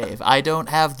you, Dave. I don't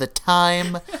have the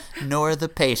time nor the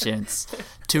patience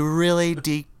to really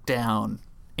deep down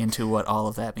into what all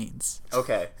of that means.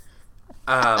 Okay.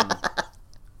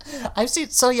 I've seen,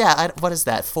 what is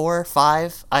that, 4,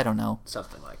 5? I don't know.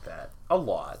 Something like that. A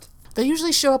lot. They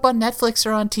usually show up on Netflix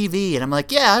or on TV, and I'm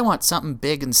like, yeah, I want something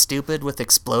big and stupid with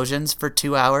explosions for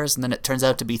 2 hours, and then it turns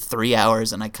out to be 3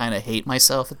 hours, and I kind of hate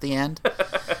myself at the end.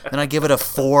 Then I give it a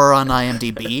 4 on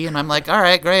IMDb, and I'm like, all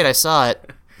right, great, I saw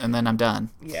it, and then I'm done.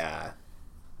 Yeah.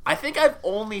 I think I've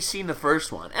only seen the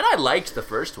first one, and I liked the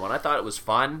first one. I thought it was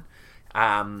fun.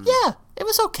 Yeah, it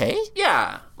was okay.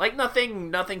 Yeah, like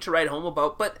nothing to write home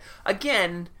about, but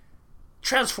again,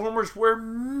 Transformers were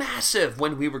massive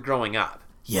when we were growing up.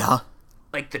 Yeah.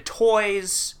 Like, the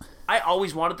toys, I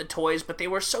always wanted the toys, but they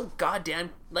were so goddamn,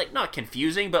 like, not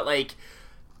confusing, but, like,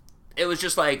 it was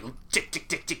just, like, tick, tick,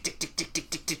 tick, tick, tick, tick, tick, tick,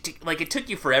 tick, tick, tick. Like, it took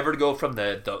you forever to go from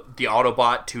the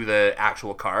Autobot to the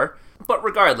actual car. But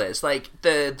regardless, like,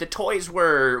 the toys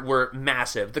were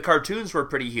massive. The cartoons were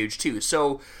pretty huge, too.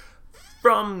 So,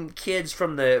 from kids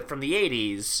from the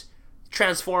 80s,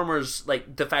 Transformers,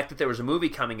 like, the fact that there was a movie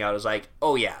coming out is like,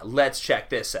 oh, yeah, let's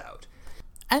check this out.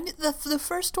 And the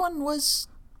first one was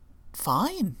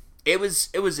fine. It was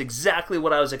exactly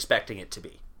what I was expecting it to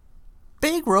be.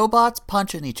 Big robots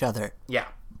punching each other. Yeah,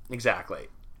 exactly.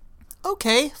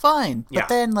 Okay, fine. Yeah. But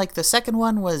then, like, the second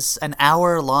one was an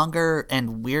hour longer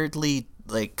and weirdly,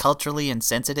 like, culturally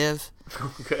insensitive.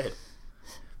 Good.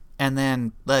 And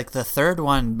then, like, the third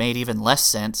one made even less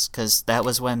sense, because that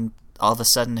was when all of a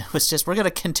sudden it was just, we're going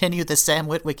to continue the Sam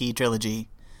Witwicky trilogy.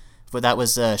 But that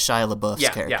was Shia LaBeouf's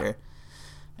character. Yeah.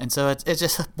 And so it's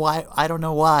just, why? I don't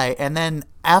know why. And then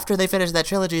after they finish that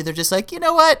trilogy, they're just like, you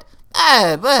know what?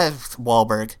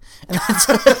 Wahlberg. And then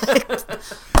so, like,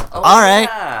 all right.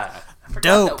 Yeah. I forgot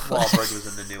dope. that Wahlberg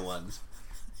was in the new ones.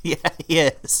 Yeah, he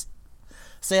is.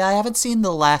 See, I haven't seen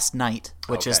The Last Night,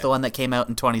 which is the one that came out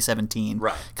in 2017.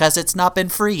 Right. Because it's not been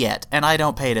free yet, and I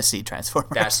don't pay to see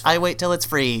Transformers. I wait till it's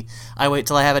free. I wait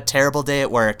till I have a terrible day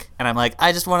at work, and I'm like,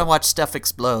 I just want to watch stuff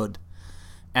explode.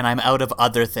 And I'm out of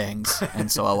other things, and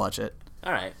so I'll watch it.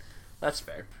 All right. That's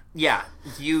fair. Yeah,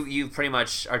 you pretty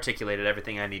much articulated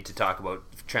everything I need to talk about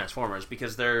Transformers,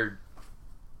 because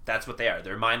that's what they are.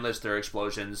 They're mindless, they're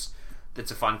explosions.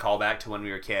 It's a fun callback to when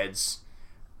we were kids.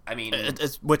 I mean...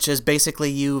 which is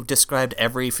basically, you've described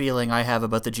every feeling I have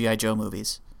about the G.I. Joe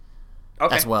movies.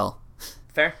 Okay. as well.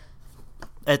 Fair.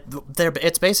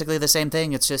 It's basically the same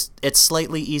thing. It's just it's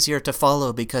slightly easier to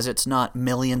follow because it's not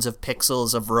millions of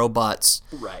pixels of robots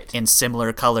Right. in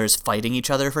similar colors fighting each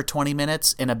other for 20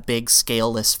 minutes in a big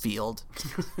scaleless field.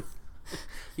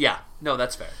 Yeah. No,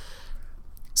 that's fair.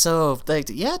 So, like,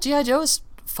 yeah, G.I. Joe is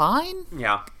fine.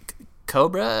 Yeah.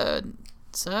 Cobra and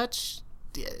such,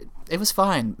 it was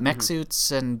fine. Mech suits,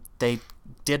 and they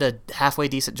did a halfway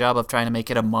decent job of trying to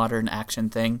make it a modern action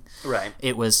thing. Right.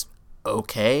 It was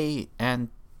okay, and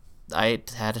I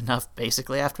had enough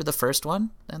basically after the first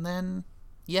one, and then,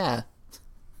 yeah.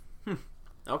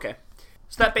 Okay.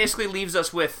 So that basically leaves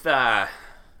us with the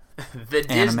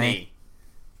Disney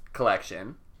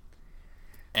collection.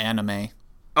 Anime.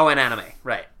 Oh, and anime,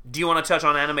 right. Do you want to touch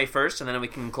on anime first, and then we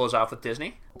can close off with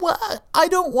Disney? Well, I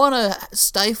don't want to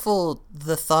stifle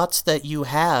the thoughts that you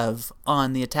have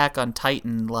on the Attack on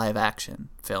Titan live-action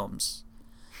films.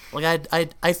 Like,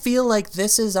 I feel like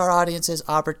this is our audience's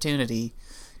opportunity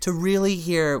to really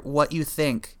hear what you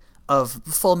think of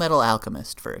Full Metal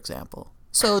Alchemist, for example.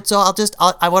 So what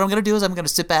I'm gonna do is I'm gonna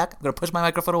sit back, I'm gonna push my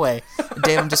microphone away, and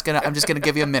Dave, I'm just gonna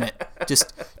give you a minute.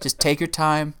 Just take your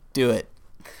time, do it,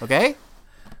 okay?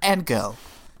 And go.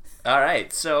 All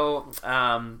right. So,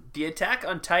 the Attack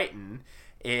on Titan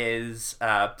is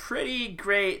a pretty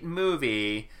great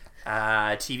movie,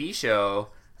 TV show.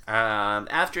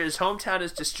 After his hometown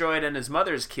is destroyed and his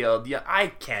mother is killed, yeah, I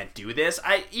can't do this.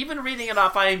 Even reading it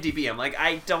off IMDb, I'm like,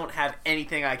 I don't have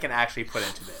anything I can actually put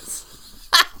into this.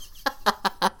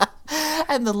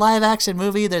 And the live-action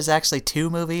movie, there's actually 2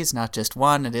 movies, not just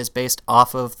one. It is based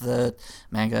off of the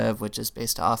manga, which is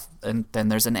based off, and then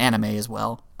there's an anime as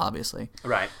well, obviously.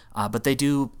 Right. But they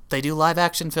do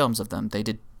live-action films of them. They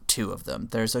did 2 of them.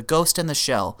 There's a Ghost in the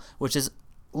Shell, which is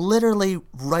literally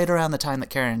right around the time that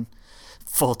Karen,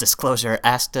 full disclosure,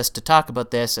 asked us to talk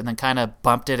about this, and then kind of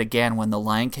bumped it again when the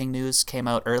Lion King news came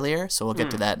out earlier, so we'll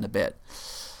get to that in a bit.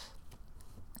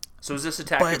 So is this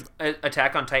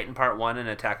Attack on Titan Part 1 and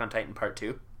Attack on Titan Part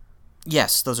 2?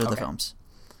 Yes, those are the films.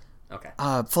 Okay.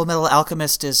 Full Metal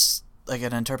Alchemist is like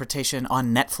an interpretation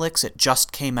on Netflix. It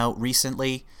just came out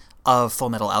recently of Full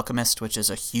Metal Alchemist, which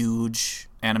is a huge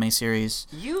anime series.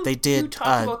 You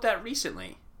talked about that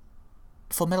recently.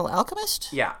 Full Metal Alchemist?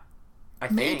 Yeah.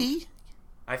 Maybe.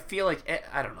 I feel like...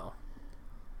 I don't know.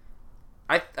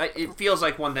 It feels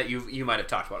like one that you might have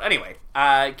talked about. Anyway,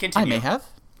 continue. I may have.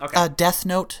 Okay. Death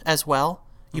Note as well.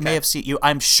 You may have seen.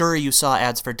 I'm sure you saw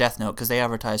ads for Death Note because they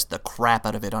advertised the crap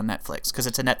out of it on Netflix because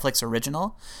it's a Netflix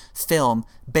original film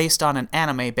based on an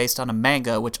anime based on a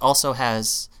manga, which also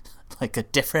has like a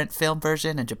different film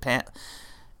version in Japan.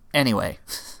 Anyway.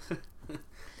 All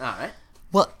right.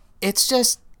 Well, it's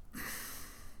just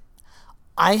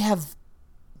I have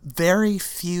very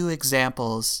few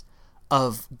examples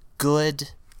of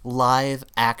good live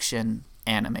action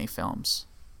anime films.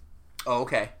 Oh,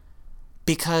 okay.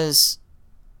 Because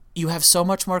you have so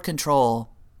much more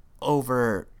control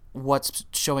over what's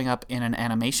showing up in an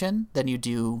animation than you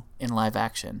do in live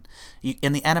action.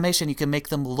 In the animation, you can make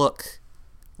them look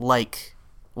like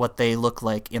what they look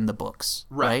like in the books,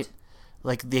 right?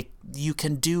 Like you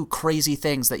can do crazy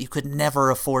things that you could never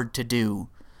afford to do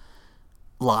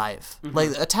live. Mm-hmm. Like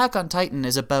Attack on Titan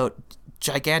is about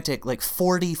gigantic, like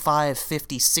 45,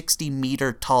 50, 60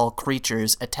 meter tall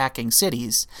creatures attacking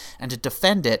cities, and to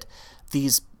defend it,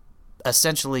 these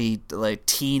essentially like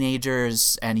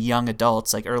teenagers and young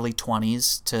adults, like early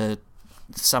 20s to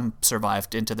some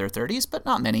survived into their 30s, but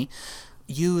not many,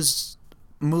 use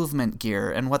movement gear.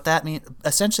 And what that means,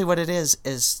 essentially what it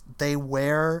is they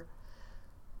wear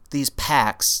these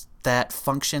packs that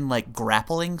function like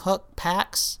grappling hook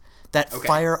packs that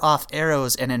fire off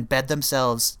arrows and embed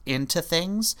themselves into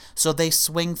things, so they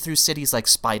swing through cities like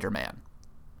Spider-Man.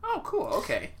 Oh, cool.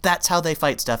 Okay. That's how they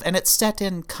fight stuff. And it's set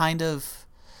in kind of...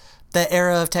 The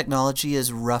era of technology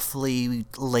is roughly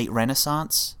late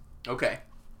Renaissance. Okay.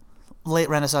 Late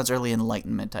Renaissance, early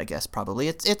Enlightenment, I guess, probably.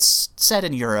 It's set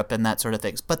in Europe and that sort of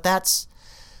things. But that's...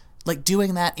 Like,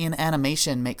 doing that in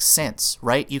animation makes sense,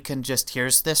 right? You can just...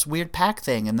 Here's this weird pack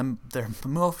thing, and their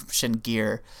motion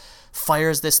gear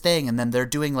fires this thing, and then they're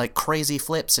doing like crazy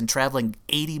flips and traveling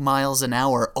 80 miles an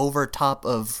hour over top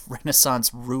of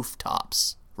Renaissance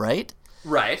rooftops, right?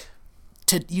 Right.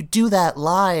 You do that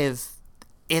live,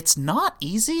 it's not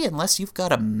easy unless you've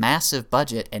got a massive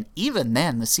budget, and even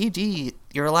then, the CG,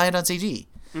 you're reliant on CG.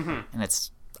 Mm-hmm. And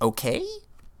it's okay,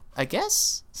 I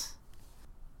guess?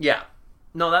 Yeah.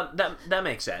 No, that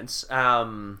makes sense.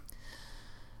 Yeah,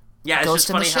 it's Ghost just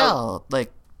in the funny Shell,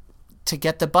 like, to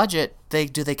get the budget, they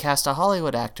cast a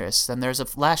Hollywood actress. Then there's a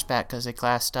flashback because they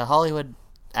cast a Hollywood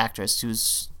actress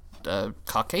who's a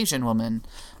Caucasian woman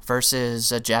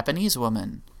versus a Japanese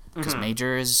woman. Because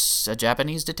Major is a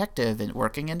Japanese detective and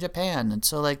working in Japan. And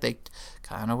so, like, they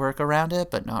kind of work around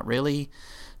it, but not really.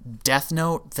 Death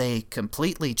Note, they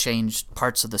completely changed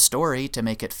parts of the story to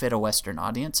make it fit a Western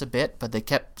audience a bit, but they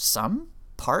kept some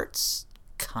parts,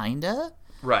 kinda.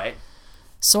 Right.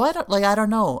 So I don't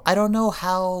know. I don't know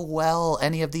how well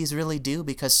any of these really do,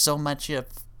 because so much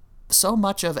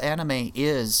of anime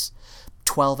is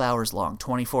 12 hours long,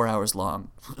 24 hours long,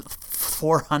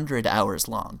 400 hours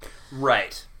long.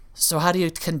 Right. So how do you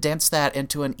condense that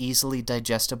into an easily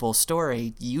digestible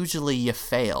story? Usually you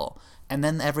fail, and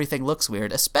then everything looks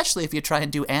weird, especially if you try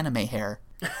and do anime hair.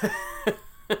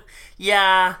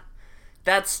 Yeah,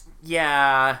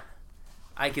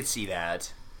 I could see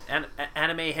that. And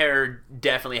anime hair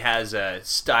definitely has a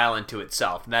style into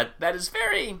itself. That is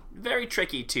very, very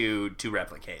tricky to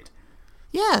replicate.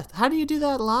 Yeah, how do you do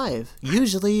that live?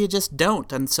 Usually you just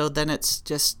don't, and so then it's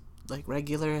just like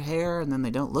regular hair, and then they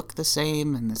don't look the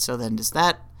same, and so then is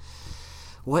that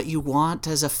what you want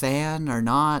as a fan or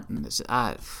not? And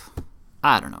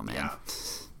I don't know, man.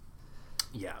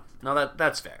 Yeah. No,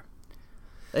 that's fair.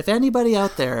 If anybody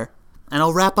out there, and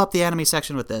I'll wrap up the anime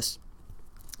section with this,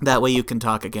 that way you can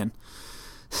talk again.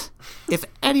 If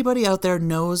anybody out there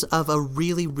knows of a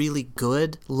really, really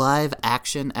good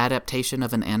live-action adaptation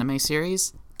of an anime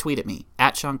series, tweet at me,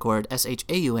 at Shauncord,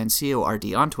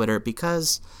 SHAUNCORD on Twitter,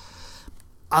 because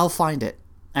I'll find it,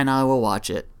 and I will watch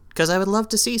it. Because I would love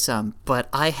to see some, but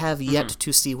I have yet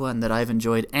to see one that I've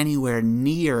enjoyed anywhere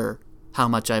near how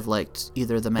much I've liked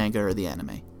either the manga or the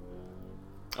anime.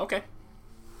 Okay.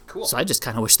 Cool. So I just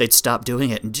kind of wish they'd stop doing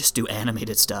it and just do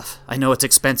animated stuff. I know it's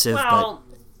expensive, but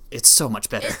it's so much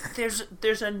better.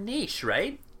 There's a niche,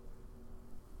 right?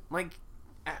 Like,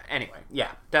 anyway,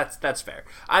 yeah, that's fair.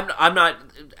 I'm not.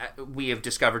 We have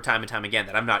discovered time and time again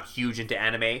that I'm not huge into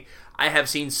anime. I have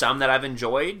seen some that I've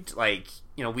enjoyed. Like,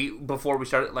 you know, before we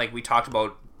started, like, we talked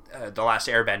about The Last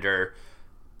Airbender.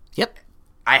 Yep.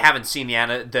 I haven't seen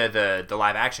the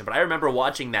live action, but I remember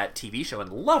watching that TV show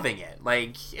and loving it.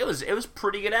 Like, it was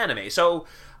pretty good anime. So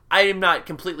I am not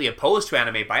completely opposed to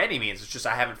anime by any means. It's just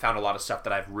I haven't found a lot of stuff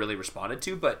that I've really responded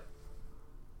to. But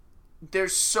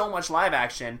there's so much live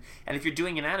action, and if you're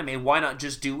doing an anime, why not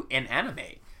just do an anime?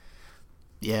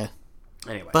 Yeah.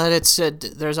 Anyway, but it's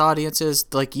there's audiences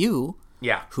like you,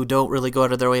 who don't really go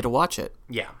out of their way to watch it.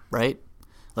 Yeah. Right.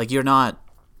 Like, you're not.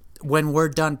 When we're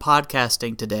done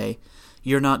podcasting today,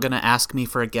 you're not going to ask me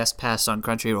for a guest pass on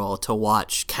Crunchyroll to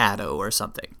watch Kato or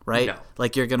something, right? No.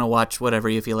 Like, you're going to watch whatever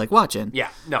you feel like watching. Yeah,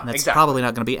 no, and that's exactly. probably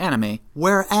not going to be anime.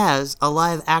 Whereas a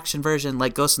live-action version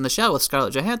like Ghost in the Shell with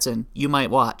Scarlett Johansson, you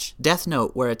might watch. Death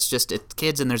Note, where it's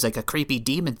kids and there's like a creepy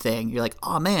demon thing. You're like,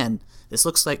 oh man, this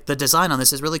looks like the design on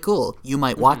this is really cool. You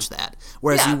might watch that.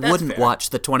 Whereas you wouldn't watch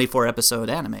the 24-episode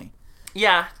anime.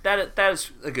 Yeah, that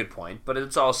is a good point. But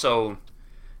it's also,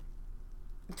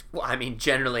 well, I mean,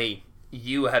 generally,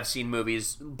 you have seen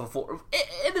movies before.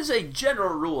 It is a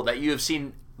general rule that you have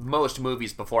seen most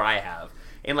movies before I have,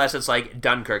 unless it's like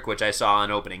Dunkirk, which I saw on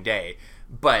opening day.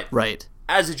 But right.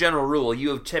 As a general rule, you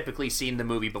have typically seen the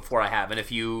movie before I have, and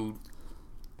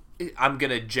I'm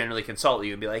gonna generally consult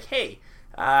you and be like, hey,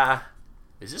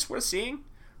 is this worth seeing?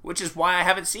 Which is why I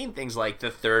haven't seen things like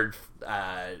the third,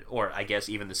 or I guess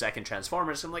even the second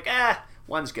Transformers. I'm like,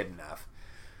 one's good enough.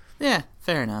 Yeah,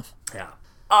 fair enough. Yeah.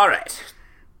 All right.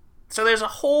 So there's a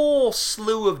whole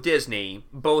slew of Disney,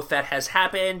 both that has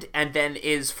happened and then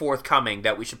is forthcoming,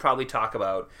 that we should probably talk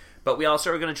about. But we also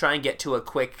are going to try and get to a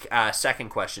quick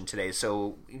second question today,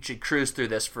 so we should cruise through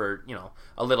this for,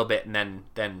 a little bit and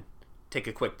then take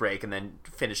a quick break and then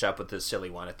finish up with this silly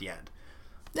one at the end.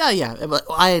 Yeah, but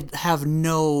I have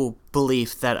no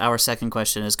belief that our second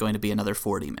question is going to be another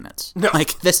 40 minutes. No.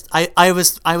 Like this, I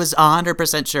was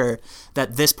 100% sure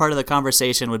that this part of the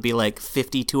conversation would be like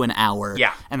 50 to an hour.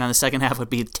 Yeah. And then the second half would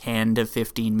be 10 to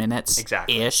 15 minutes.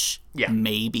 Exactly. Ish. Yeah.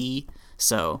 Maybe.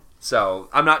 So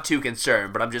I'm not too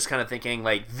concerned, but I'm just kind of thinking,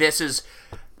 like, this is,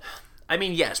 I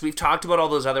mean, yes, we've talked about all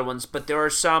those other ones, but there are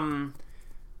some.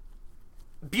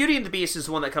 Beauty and the Beast is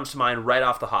the one that comes to mind right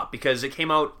off the hop, because it came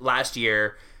out last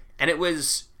year, and it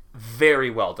was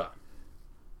very well done.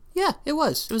 Yeah, it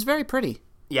was. It was very pretty.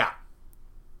 Yeah.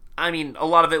 I mean, a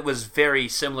lot of it was very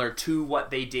similar to what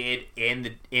they did in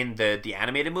the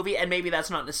animated movie, and maybe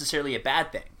that's not necessarily a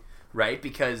bad thing, right?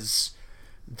 Because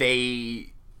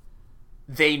they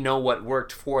know what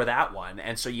worked for that one,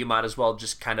 and so you might as well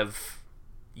just kind of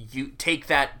take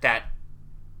that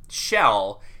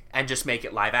shell and just make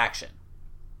it live action.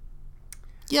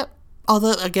 Yep.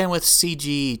 Although, again, with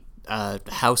CG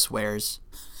housewares.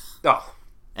 Oh.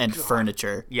 And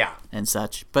furniture. Yeah. And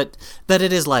such. But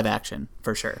it is live action,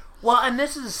 for sure. Well, and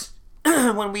this is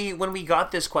when we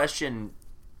got this question.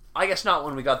 I guess not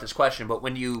when we got this question, but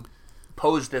when you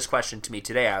posed this question to me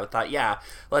today, I thought, yeah,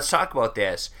 let's talk about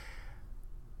this.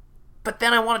 But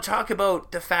then I want to talk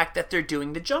about the fact that they're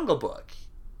doing the Jungle Book.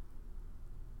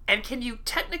 And can you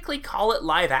technically call it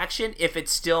live action if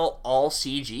it's still all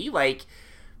CG? Like,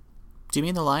 do you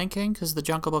mean The Lion King? Because the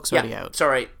Jungle Book's already out.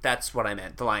 Sorry, that's what I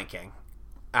meant. The Lion King.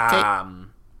 Okay.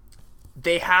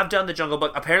 They have done the Jungle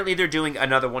Book. Apparently, they're doing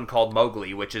another one called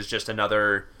Mowgli, which is just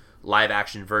another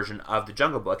live-action version of the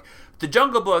Jungle Book. The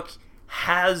Jungle Book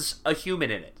has a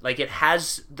human in it. Like, it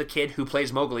has the kid who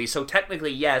plays Mowgli. So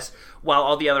technically, yes, while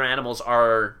all the other animals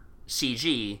are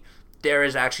CG, there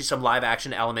is actually some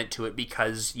live-action element to it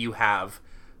because you have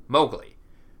Mowgli.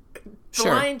 The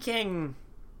Lion King,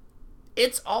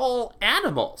 it's all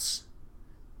animals.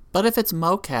 But if it's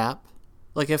mocap,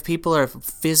 like if people are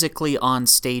physically on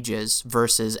stages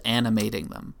versus animating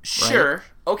them, sure, right?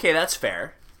 Okay, that's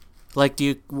fair. Like,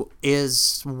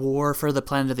 is War for the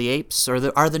Planet of the Apes,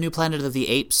 or are the new Planet of the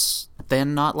Apes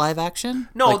then not live action?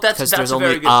 No, like, that's there's a very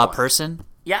only good a point. person.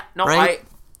 Yeah, no, right?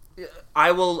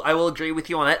 I will agree with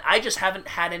you on that. I just haven't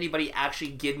had anybody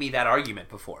actually give me that argument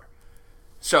before.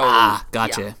 So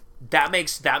gotcha. Yeah, that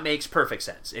makes perfect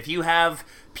sense. If you have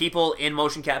people in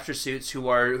motion capture suits who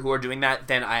are doing that,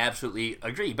 then I absolutely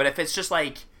agree. But if it's just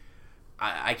like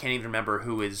I can't even remember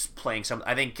who is playing some.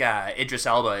 I think Idris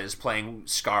Elba is playing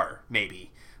Scar.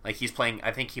 Maybe like he's playing.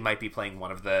 I think he might be playing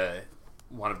one of the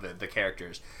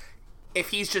characters. If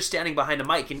he's just standing behind a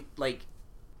mic and like,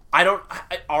 I don't.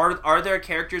 Are there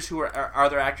characters who are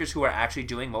there actors who are actually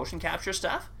doing motion capture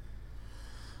stuff?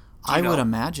 I would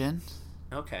imagine.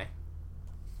 Okay.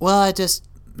 Well, I just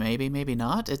maybe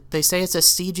not. They say it's a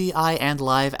CGI and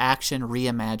live action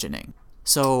reimagining.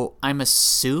 So I'm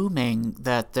assuming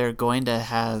that they're going to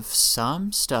have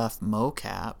some stuff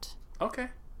mocapped. Okay.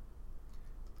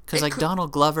 Because like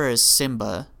Donald Glover is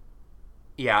Simba.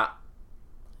 Yeah.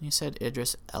 You said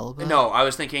Idris Elba? No, I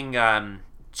was thinking Chiwetel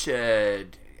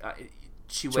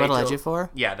Ejiofor?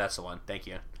 Yeah, that's the one. Thank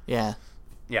you. Yeah.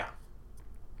 Yeah.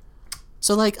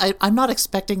 So like I'm not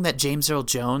expecting that James Earl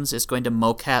Jones is going to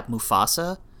mocap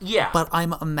Mufasa. Yeah. But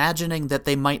I'm imagining that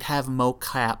they might have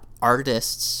mocap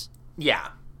artists. Yeah.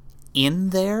 In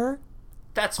there?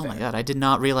 That's fair. Oh my god, I did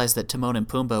not realize that Timon and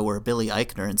Pumbaa were Billy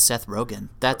Eichner and Seth Rogen.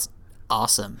 That's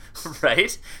awesome.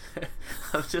 Right?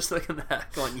 I'm just looking at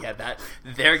that going, yeah,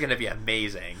 they're going to be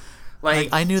amazing. Like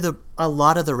I knew a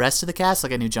lot of the rest of the cast.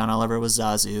 Like I knew John Oliver was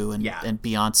Zazu and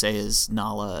Beyonce is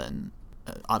Nala, and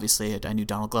obviously I knew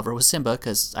Donald Glover was Simba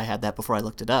because I had that before I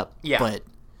looked it up. Yeah. But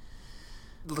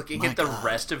looking at the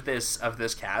rest of this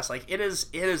cast, like it is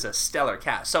a stellar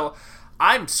cast. So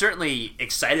I'm certainly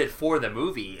excited for the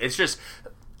movie. It's just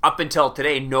up until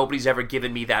today, nobody's ever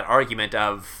given me that argument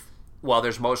of, well,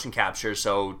 there's motion capture,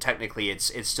 so technically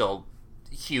it's still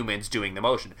humans doing the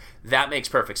motion. That makes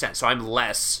perfect sense. So I'm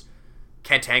less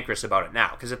cantankerous about it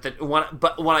now because when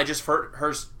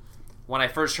I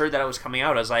first heard that it was coming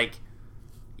out, I was like,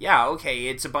 yeah, okay,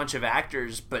 it's a bunch of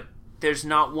actors, but there's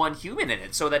not one human in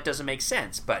it, so that doesn't make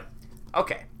sense. But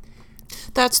okay.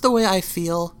 That's the way I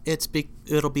feel.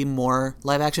 It'll be more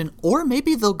live action, or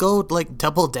maybe they'll go like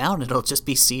double down. It'll just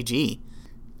be CG.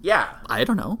 Yeah, I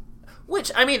don't know.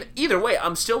 Which I mean, either way,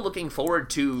 I'm still looking forward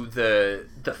to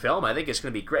the film. I think it's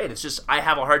going to be great. It's just I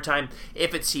have a hard time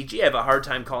if it's CG. I have a hard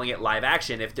time calling it live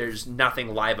action if there's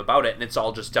nothing live about it and it's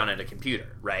all just done in a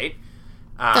computer, right?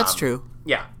 That's true.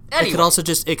 Yeah. Anyway. It could also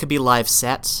it could be live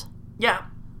sets. Yeah.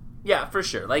 Yeah, for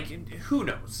sure. Like, who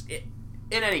knows?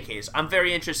 In any case, I'm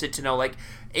very interested to know, like,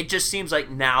 it just seems like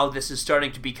now this is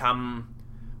starting to become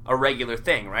a regular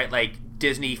thing, right? Like,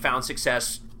 Disney found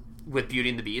success with Beauty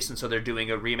and the Beast, and so they're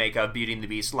doing a remake of Beauty and the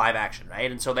Beast live action,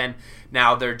 right? And so then,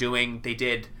 now what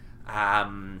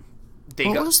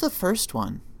was the first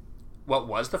one? What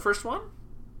was the first one?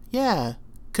 Yeah,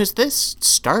 because this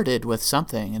started with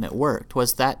something, and it worked.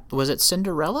 Was it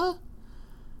Cinderella?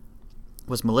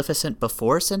 Was Maleficent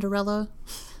before Cinderella?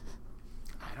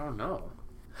 I don't know.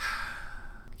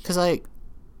 Because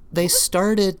they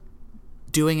started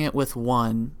doing it with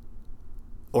one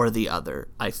or the other,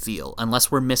 I feel,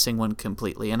 unless we're missing one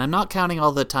completely. And I'm not counting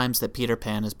all the times that Peter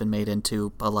Pan has been made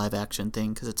into a live action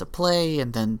thing, because it's a play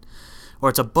or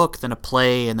it's a book, then a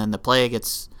play, and then the play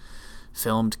gets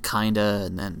filmed kinda,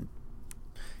 and then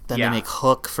they make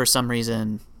Hook for some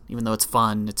reason. Even though it's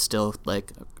fun, it's still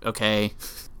like, okay.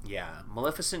 Yeah,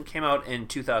 Maleficent came out in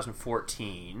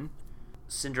 2014.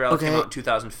 Cinderella came out in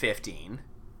 2015.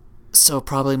 So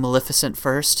probably Maleficent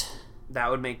first. That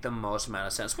would make the most amount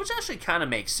of sense, which actually kind of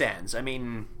makes sense. I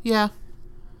mean... Yeah.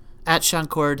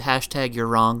 @Seancord, # you're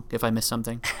wrong if I miss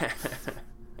something.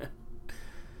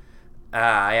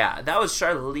 Yeah, that was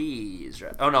Charlize.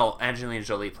 Right? Oh no, Angelina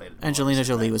Jolie played. Angelina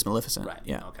Jolie right? was Maleficent. Right.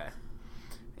 Yeah. Okay.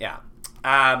 Yeah.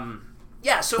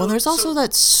 Yeah. So. Well, there's also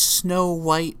that Snow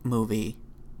White movie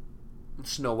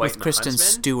Snow White with and the Kristen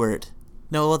Huntsman? Stewart.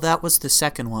 No, well, that was the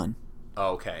second one.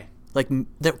 Oh, okay. Like,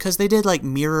 because they did like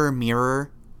Mirror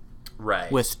Mirror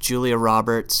Right. with Julia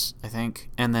Roberts, I think,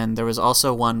 and then there was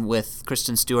also one with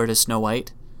Kristen Stewart as Snow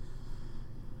White,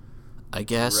 I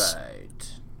guess.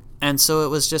 Right. And so it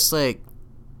was just like,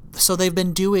 so they've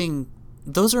been doing.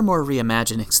 Those are more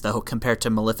reimaginings, though, compared to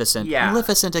Maleficent. Yeah.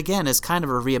 Maleficent, again, is kind of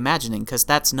a reimagining, because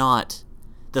that's not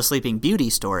the Sleeping Beauty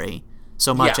story,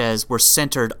 so much as we're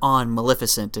centered on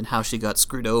Maleficent and how she got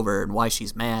screwed over and why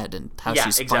she's mad and how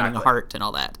she's finding a heart and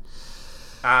all that.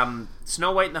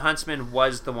 Snow White and the Huntsman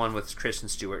was the one with Kristen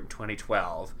Stewart in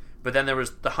 2012, but then there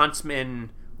was The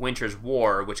Huntsman Winter's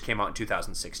War, which came out in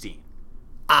 2016.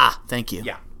 Ah, thank you.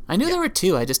 Yeah. I knew there were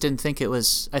two. I just didn't think it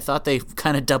was. I thought they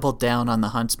kind of doubled down on the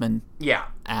Huntsman.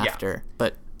 After,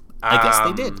 but I guess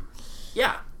they did.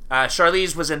 Yeah,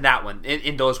 Charlize was in that one.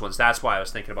 In those ones, that's why I was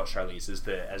thinking about Charlize as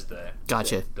the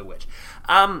Gotcha. the witch.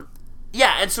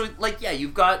 Yeah, and so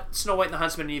you've got Snow White and the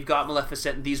Huntsman, and you've got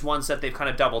Maleficent, and these ones that they've kind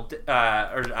of doubled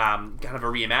kind of a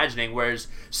reimagining. Whereas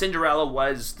Cinderella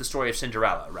was the story of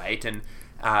Cinderella, right? And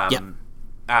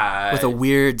with a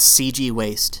weird CG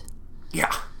waste.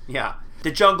 Yeah. The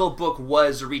Jungle Book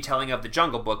was a retelling of the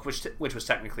Jungle Book, which was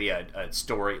technically a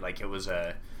story, like it was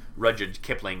a Rudyard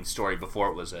Kipling story before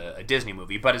it was a Disney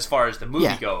movie. But as far as the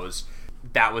movie goes,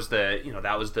 that was the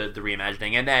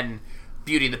reimagining. And then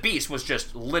Beauty and the Beast was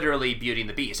just literally Beauty and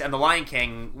the Beast, and The Lion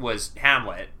King was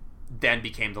Hamlet, then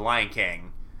became The Lion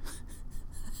King.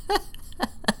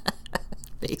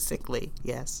 Basically,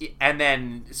 yes. And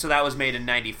then so that was made in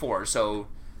 '94. So.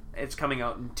 It's coming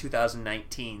out in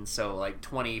 2019, so like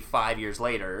 25 years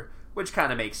later, which kind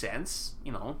of makes sense.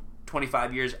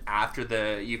 25 years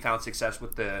after you found success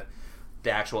with the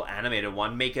actual animated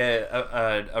one, make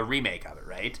a remake of it,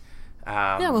 right?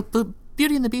 Well,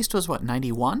 Beauty and the Beast was what,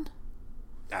 91?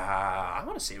 I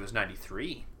want to say it was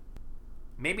 93,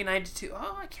 maybe 92.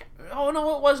 Oh, I can't. Oh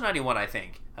no, it was 91. I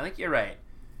think you're right.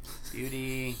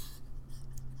 Beauty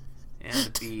and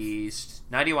the Beast,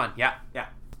 91. Yeah.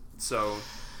 So.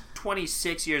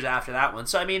 26 years after that one.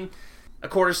 So, I mean, a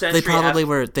quarter century. They probably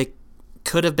were. They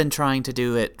could have been trying to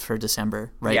do it for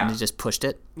December, right? Yeah. And they just pushed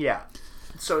it. Yeah.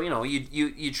 So,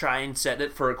 you try and set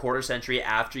it for a quarter century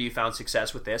after you found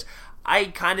success with this. I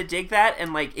kind of dig that,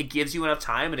 and, like, it gives you enough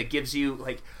time, and it gives you,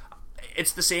 like,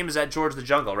 it's the same as at George the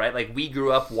Jungle, right? Like, we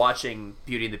grew up watching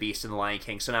Beauty and the Beast and The Lion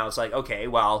King, so now it's like, okay,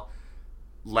 well,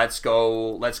 let's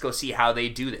go see how they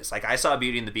do this. Like, I saw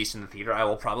Beauty and the Beast in the theater. I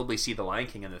will probably see The Lion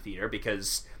King in the theater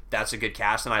because that's a good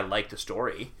cast and I like the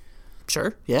story.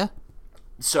 Sure, yeah.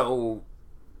 So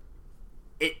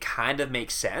it kind of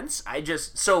makes sense.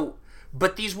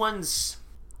 But these ones,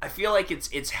 I feel like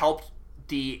it's helped.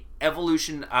 The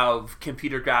evolution of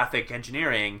computer graphic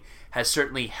engineering has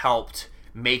certainly helped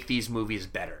make these movies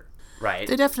better, right?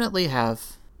 They definitely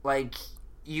have. Like,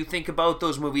 you think about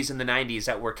those movies in the 90s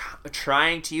that were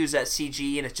trying to use that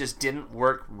CG and it just didn't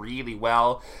work really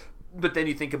well. But then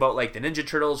you think about, like, the Ninja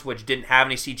Turtles, which didn't have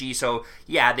any CG, so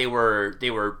yeah, they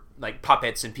were like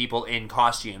puppets and people in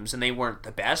costumes, and they weren't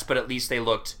the best, but at least they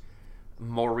looked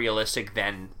more realistic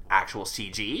than actual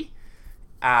CG.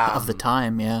 Of the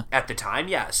time, yeah. At the time,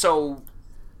 yeah. So,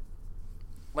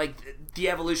 like, the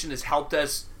evolution has helped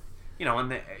us,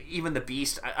 and even the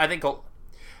Beast. I think.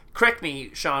 Correct me,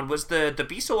 Sean. Was the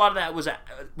Beast, a lot of that was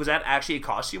that actually a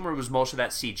costume, or was most of that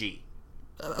CG?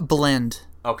 A blend.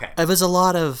 Okay. It was a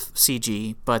lot of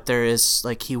CG, but there is,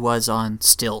 like, he was on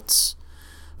stilts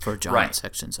for giant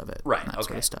sections of it. Right, and that okay.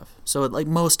 sort of stuff. So, like,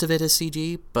 most of it is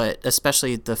CG, but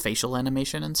especially the facial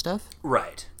animation and stuff.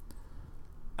 Right.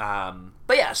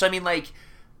 But yeah, so I mean, like,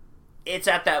 it's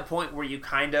at that point where you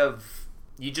kind of,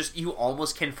 you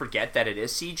almost can forget that it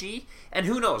is CG. And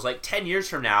who knows, like, 10 years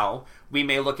from now, we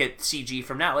may look at CG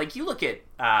from now. Like, you look at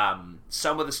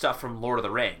some of the stuff from Lord of the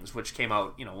Rings, which came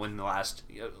out, in the last,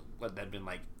 what, that'd been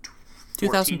like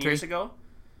 14 years ago?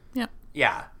 Yeah.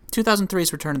 Yeah.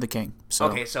 2003's Return of the King. So.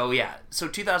 Okay, so yeah. So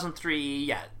 2003,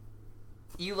 yeah.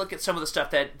 You look at some of the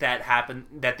stuff that happened,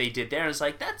 that they did there, and it's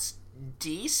like, that's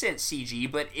decent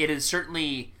CG, but it is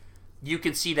certainly, you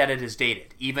can see that it is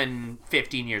dated, even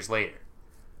 15 years later.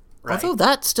 Right? Although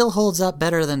that still holds up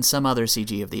better than some other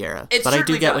CG of the era. But I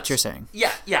do get what you're saying.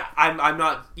 Yeah. I'm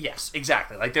not, yes,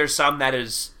 exactly. Like, there's some that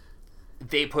is,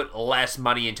 they put less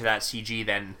money into that CG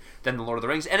than the Lord of the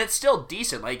Rings, and it's still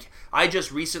decent. Like, I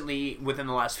just recently, within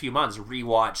the last few months,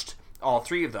 rewatched all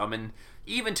three of them, and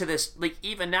even to this, like,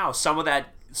 even now, some of that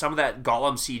some of that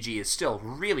Gollum CG is still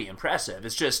really impressive.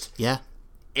 It's just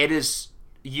it is,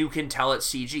 you can tell it's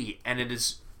CG, and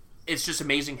it's just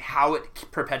amazing how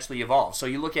it perpetually evolves. So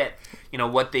you look at,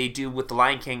 what they do with The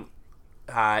Lion King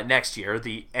next year,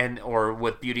 or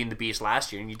with Beauty and the Beast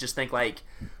last year, and you just think, like,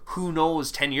 who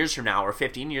knows 10 years from now or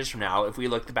 15 years from now if we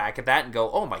look back at that and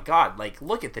go, oh my god, like,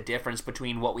 look at the difference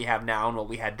between what we have now and what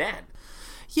we had then.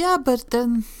 Yeah, but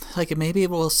then, like, maybe it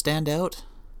will stand out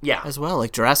as well,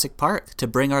 like Jurassic Park, to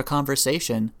bring our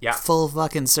conversation full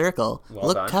fucking circle. Well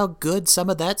look done. How good some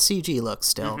of that CG looks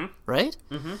still, right?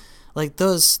 Mm-hmm. Like,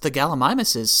 the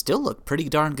Gallimimuses still look pretty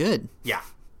darn good. Yeah.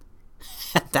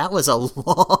 That was a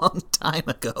long time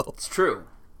ago. It's true.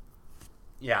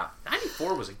 Yeah.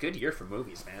 94 was a good year for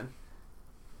movies, man.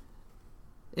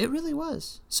 It really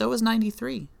was. So was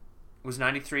 93. Was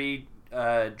 93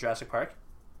 Jurassic Park?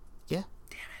 Yeah.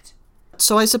 Damn it.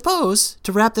 So I suppose,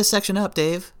 to wrap this section up,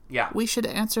 Dave, yeah, we should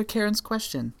answer Karen's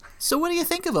question. So what do you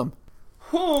think of them?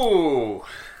 Ooh.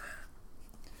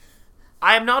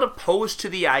 I am not opposed to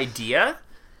the idea.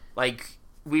 Like,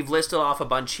 we've listed off a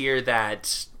bunch here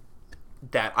that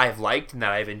I've liked and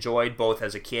that I've enjoyed both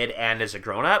as a kid and as a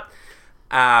grown-up.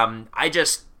 I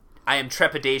am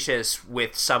trepidatious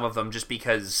with some of them just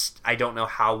because I don't know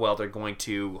how well they're going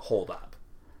to hold up.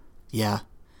 Yeah.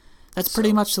 That's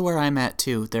pretty much where I'm at,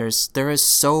 too. There is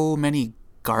so many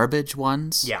garbage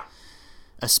ones. Yeah.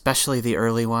 Especially the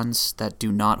early ones that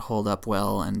do not hold up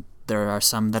well, and there are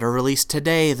some that are released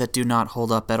today that do not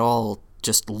hold up at all,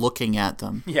 just looking at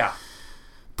them. Yeah.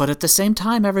 But at the same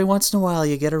time, every once in a while,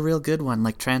 you get a real good one,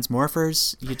 like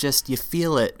Transmorphers. You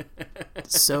feel it.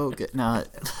 So good. No,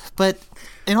 but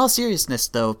in all seriousness,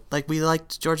 though, like, we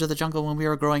liked George of the Jungle when we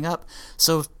were growing up.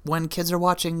 So when kids are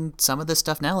watching some of this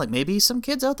stuff now, like, maybe some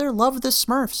kids out there love the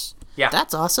Smurfs. Yeah.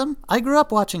 That's awesome. I grew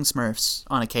up watching Smurfs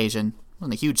on occasion. I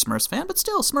wasn't a huge Smurfs fan, but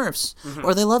still Smurfs. Mm-hmm.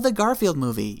 Or they love the Garfield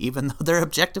movie, even though they're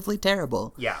objectively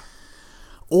terrible. Yeah.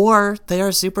 Or they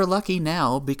are super lucky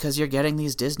now because you're getting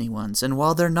these Disney ones. And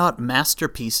while they're not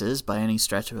masterpieces by any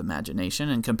stretch of imagination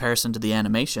in comparison to the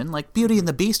animation, like Beauty and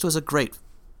the Beast was a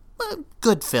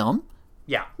good film.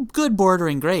 Yeah. Good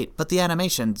bordering great, but the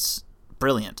animation's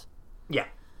brilliant. Yeah.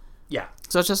 Yeah.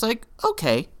 So it's just like,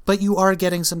 okay, but you are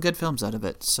getting some good films out of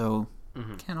it, so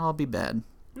can't all be bad.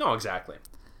 No, exactly.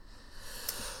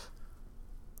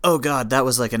 Oh god, that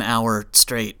was like an hour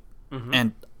straight. Mm-hmm.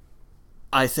 And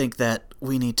I think that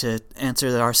we need to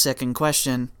answer our second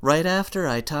question right after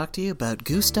I talk to you about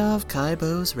Gustav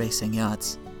Kaibo's racing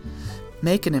yachts.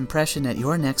 Make an impression at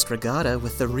your next regatta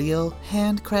with the real,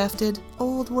 handcrafted,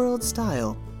 old-world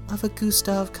style of a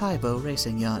Gustav Kaibo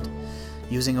racing yacht.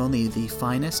 Using only the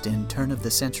finest in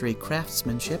turn-of-the-century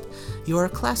craftsmanship, your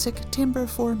classic timber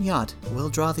form yacht will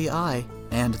draw the eye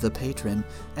and the patron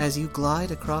as you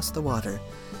glide across the water.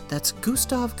 That's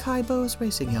Gustav Kaibo's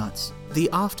racing yachts, the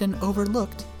often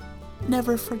overlooked,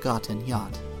 never forgotten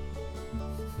yacht.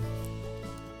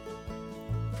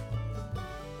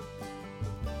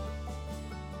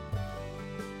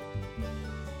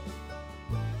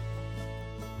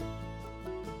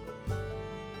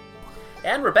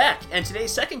 And we're back. And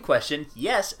today's second question,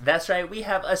 yes, that's right, we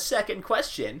have a second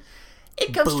question.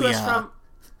 It comes to us from...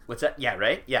 What's that? Yeah,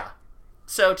 right? Yeah.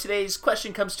 So today's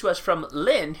question comes to us from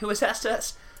Lynn, who has asked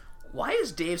us, why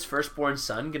is Dave's firstborn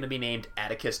son going to be named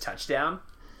Atticus Touchdown?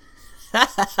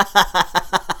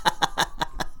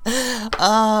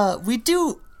 We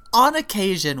do, on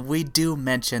occasion, we do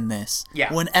mention this.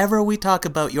 Yeah. Whenever we talk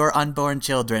about your unborn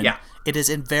children, it is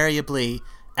invariably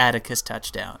Atticus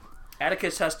Touchdown.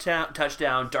 Atticus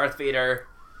Touchdown, Darth Vader,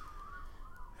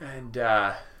 and,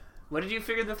 what did you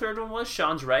figure the third one was?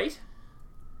 Sean's Right?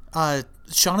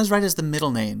 Sean is Right is the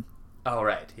middle name. Oh,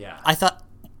 right, yeah. I thought,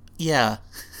 yeah.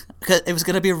 It was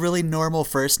going to be a really normal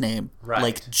first name. Right.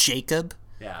 Like Jacob.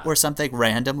 Yeah. Or something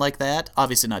random like that.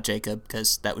 Obviously not Jacob,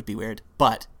 because that would be weird.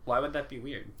 But why would that be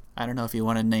weird? I don't know if you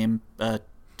want to name a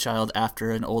child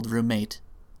after an old roommate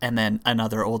and then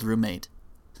another old roommate.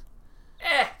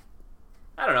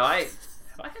 I don't know. Have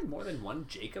I had more than one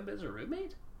Jacob as a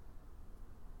roommate?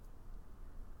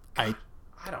 I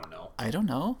don't know. I don't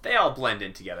know. They all blend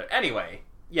in together. Anyway,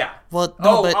 yeah. Well,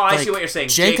 no, but I see what you're saying.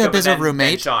 Jacob is a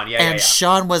roommate, Sean. and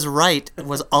Sean was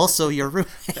also your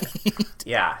roommate.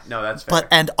 Yeah, no, that's fair.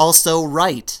 And also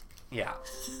right. Yeah.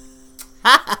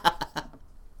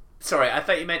 Sorry, I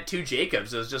thought you meant two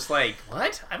Jacobs. It was just like,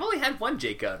 what? I've only had one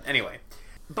Jacob. Anyway,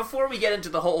 before we get into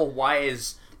the whole why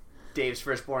is Dave's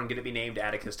firstborn going to be named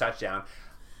Atticus Touchdown,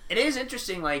 it is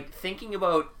interesting, like, thinking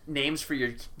about names for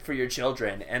your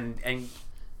children and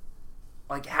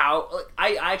like how, like,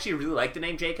 I actually really like the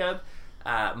name Jacob,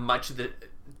 much to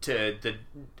the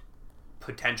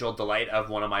potential delight of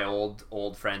one of my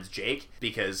old friends, Jake,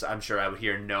 because I'm sure I would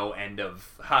hear no end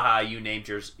of, haha, you named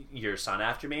your son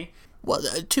after me. Well,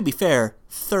 to be fair,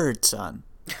 third son.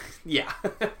 Yeah.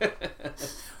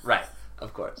 Right,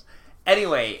 of course.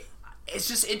 Anyway, it's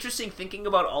just interesting thinking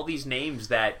about all these names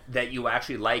that you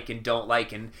actually like and don't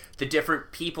like, and the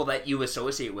different people that you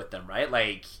associate with them, right?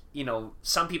 Like, you know,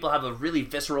 some people have a really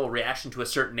visceral reaction to a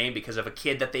certain name because of a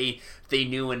kid that they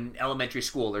knew in elementary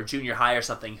school or junior high or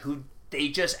something who they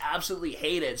just absolutely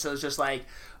hate it. So it's just like,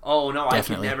 oh no,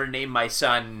 Definitely. I could never name my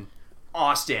son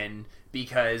Austin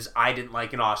because I didn't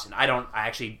like an Austin. I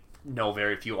actually know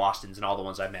very few Austins, and all the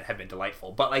ones I've met have been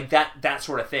delightful. But like that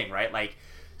sort of thing, right? Like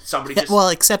somebody just... Well,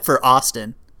 except for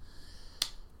Austin.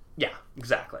 Yeah,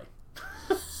 exactly.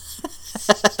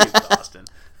 Stupid Austin.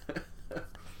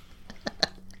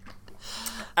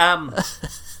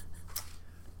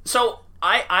 So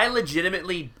I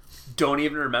legitimately don't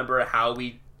even remember how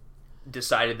we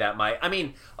decided that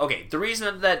the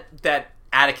reason that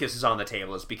Atticus is on the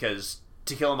table is because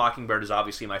To Kill a Mockingbird is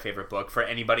obviously my favorite book. For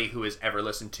anybody who has ever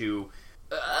listened to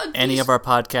any of our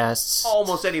podcasts,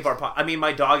 almost any of our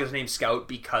my dog is named Scout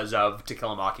because of To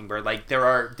Kill a Mockingbird. Like there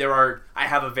are I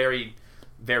have a very,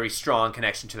 very strong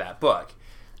connection to that book.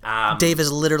 Dave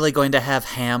is literally going to have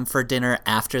ham for dinner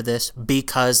after this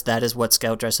because that is what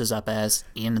Scout dresses up as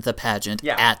in the pageant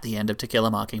at the end of To Kill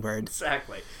a Mockingbird.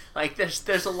 Exactly. Like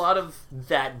there's a lot of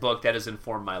that book that has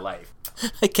informed my life.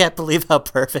 I can't believe how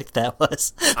perfect that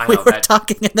was. We were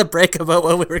talking in the break about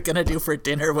what we were going to do for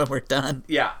dinner when we're done.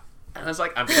 Yeah. And I was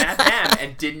like, I'm going to have ham,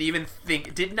 and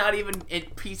did not even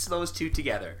piece those two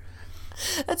together.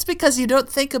 That's because you don't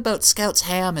think about Scout's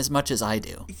ham as much as I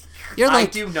do. You're like,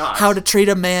 I do not. How to treat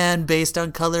a man based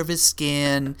on color of his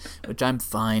skin, which I'm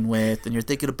fine with, and you're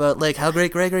thinking about like how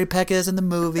great Gregory Peck is in the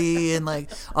movie, and like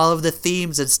all of the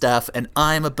themes and stuff, and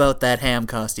I'm about that ham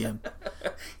costume.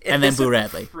 And then Boo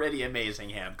Radley. Pretty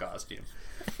amazing ham costume.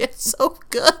 It's so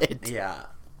good. Yeah.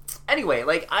 Anyway,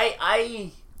 like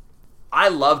I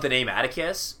love the name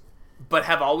Atticus, but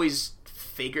have always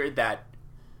figured that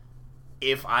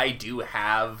if I do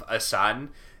have a son,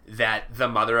 that the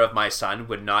mother of my son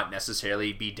would not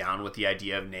necessarily be down with the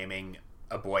idea of naming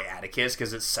a boy Atticus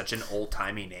because it's such an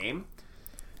old-timey name.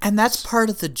 And that's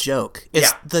part of the joke.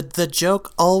 The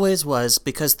joke always was,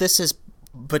 because this is,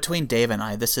 between Dave and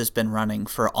I, this has been running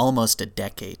for almost a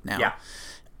decade now. Yeah.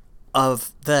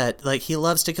 Of that, like, he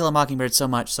loves To Kill a Mockingbird so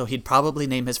much, so he'd probably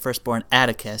name his firstborn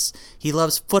Atticus. He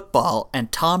loves football,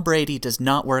 and Tom Brady does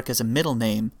not work as a middle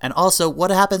name. And also,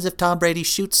 what happens if Tom Brady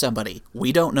shoots somebody?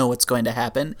 We don't know what's going to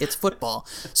happen. It's football.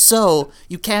 So,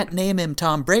 you can't name him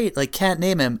Tom Brady, like, can't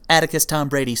name him Atticus Tom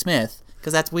Brady Smith,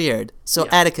 because that's weird. So,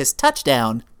 Atticus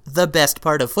Touchdown, the best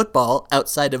part of football,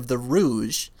 outside of the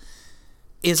Rouge,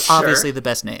 is obviously the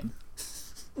best name.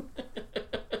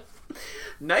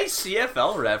 Nice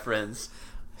CFL reference.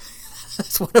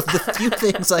 That's one of the few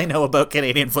things I know about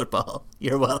Canadian football.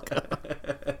 You're welcome.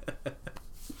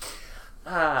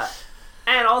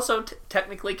 And also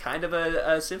technically kind of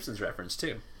a Simpsons reference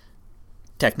too.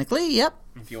 Technically, yep.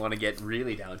 If you want to get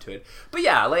really down to it. But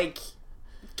yeah, like,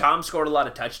 Tom scored a lot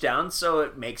of touchdowns, so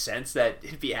it makes sense that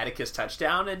it'd be Atticus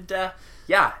Touchdown. And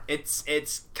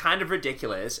it's kind of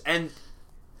ridiculous. And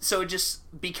so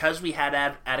just because we had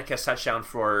Atticus Touchdown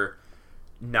for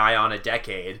nigh on a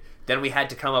decade, then we had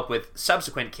to come up with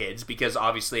subsequent kids because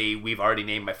obviously we've already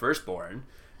named my firstborn,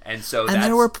 and so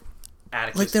that's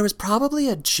Atticus. Like, there was probably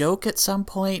a joke at some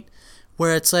point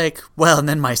where it's like, well, and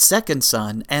then my second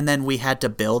son, and then we had to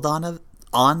build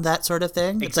on that sort of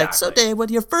thing. Exactly. It's like, so Dave, when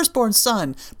your firstborn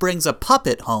son brings a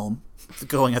puppet home,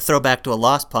 going a throwback to a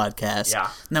Lost podcast,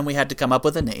 and then we had to come up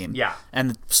with a name,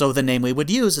 and so the name we would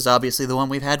use is obviously the one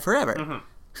we've had forever. Mm-hmm.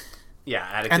 Yeah,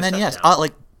 Atticus. And then Touchdown.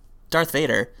 like Darth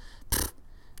Vader,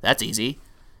 that's easy.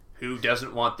 Who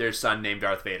doesn't want their son named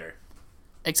Darth Vader?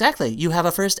 Exactly. You have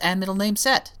a first and middle name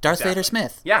set. Darth Vader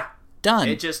Smith. Yeah. Done.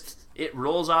 It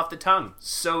rolls off the tongue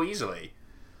so easily.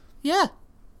 Yeah.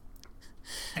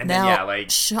 And now, then,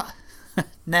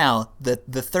 now,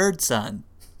 the third son.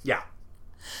 Yeah.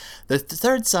 The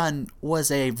third son was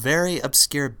a very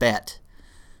obscure bet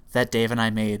that Dave and I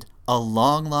made a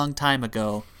long, long time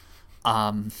ago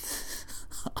on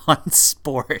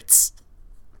sports.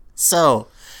 So,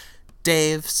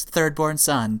 Dave's third-born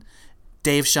son,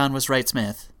 Dave Sean was Wright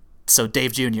Smith, so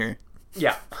Dave Jr.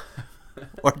 Yeah.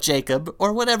 Or Jacob,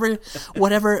 or whatever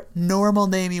normal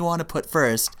name you want to put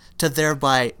first to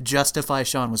thereby justify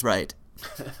Sean was right.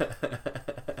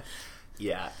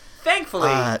 Yeah.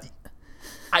 Thankfully,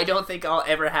 I don't think I'll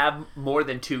ever have more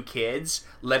than 2 kids,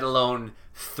 let alone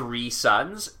 3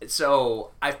 sons.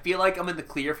 So I feel like I'm in the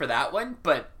clear for that one,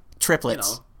 but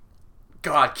triplets.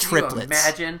 God, can Triplets. you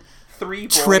imagine 3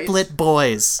 boys? Triplet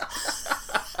boys.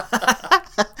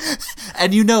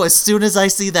 And as soon as I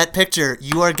see that picture,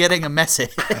 you are getting a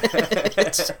message.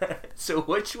 So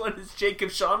which one is Jacob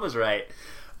Sean was right?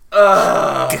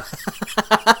 Ugh.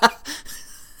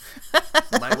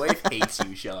 My wife hates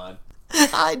you, Sean.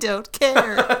 I don't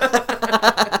care.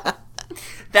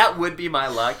 That would be my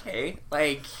luck, hey?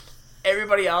 Like,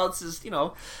 everybody else is,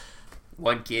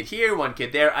 one kid here, one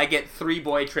kid there. I get 3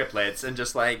 boy triplets and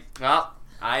just like, well,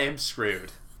 I am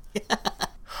screwed.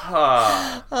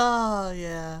 Oh,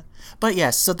 yeah. But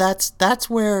yes, so that's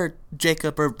where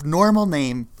Jacob, or normal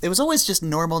name, it was always just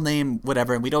normal name,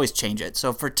 whatever, and we'd always change it.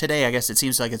 So for today, I guess it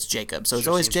seems like it's Jacob. So it's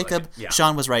always Jacob, like it.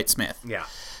 Sean was right, Smith. Yeah.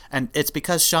 And it's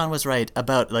because Sean was right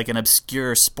about like an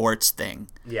obscure sports thing.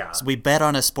 Yeah. So we bet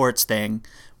on a sports thing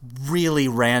really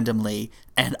randomly,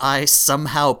 and I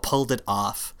somehow pulled it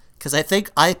off. Because I think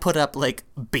I put up like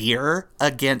beer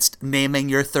against naming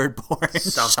your third born.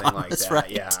 Something Sean like was that,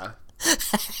 right. yeah.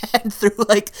 And through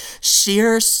like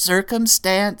sheer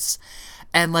circumstance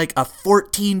and like a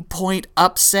 14-point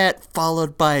upset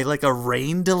followed by like a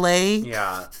rain delay.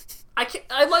 Yeah.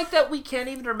 I like that we can't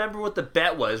even remember what the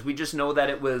bet was. We just know that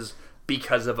it was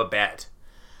because of a bet.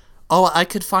 Oh, I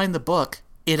could find the book.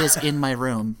 It is in my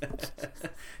room.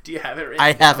 Do you have it written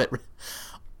I have it.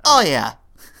 Oh, yeah.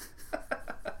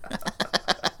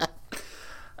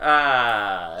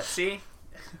 See?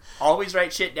 Always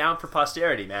write shit down for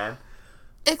posterity, man.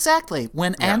 Exactly.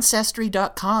 When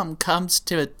Ancestry.com comes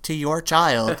to your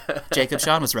child, Jacob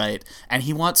Sean was right, and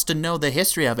he wants to know the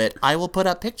history of it, I will put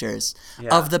up pictures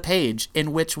of the page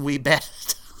in which we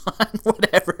bet on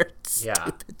whatever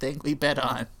stupid thing we bet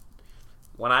on.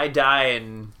 When I die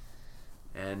and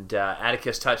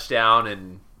Atticus touchdown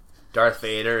and Darth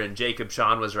Vader and Jacob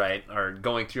Sean was right are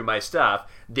going through my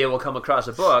stuff, they will come across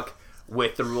a book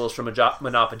with the rules from a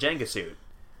Monopoly Jenga suit.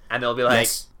 And they'll be like,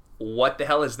 what the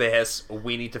hell is this?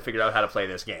 We need to figure out how to play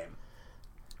this game.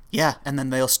 Yeah, and then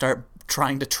they'll start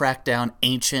trying to track down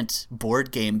ancient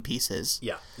board game pieces.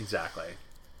 Yeah, exactly.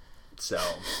 So,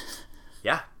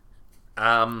 yeah.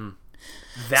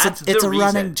 That's the it's a reason.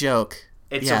 Running joke.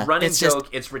 It's a running joke.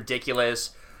 It's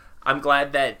ridiculous. I'm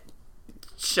glad that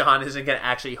Sean isn't going to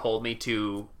actually hold me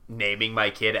to naming my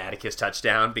kid Atticus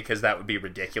Touchdown, because that would be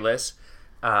ridiculous.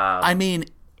 I mean,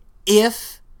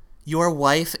 if your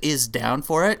wife is down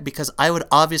for it, because I would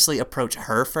obviously approach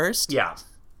her first. Yeah.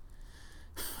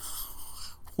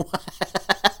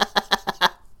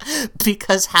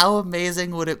 Because how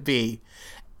amazing would it be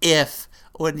if,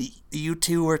 when you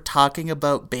two were talking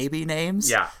about baby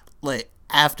names, like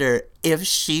if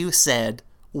she said,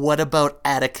 "What about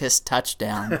Atticus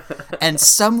Touchdown?" and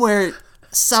somewhere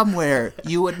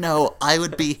you would know I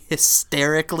would be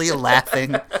hysterically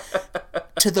laughing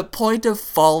to the point of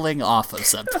falling off of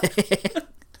something.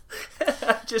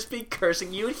 Just be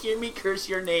cursing. You would hear me curse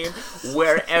your name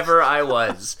wherever I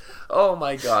was. Oh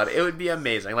my god, it would be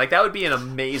amazing. Like, that would be an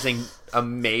amazing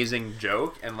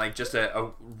joke, and like just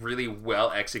a really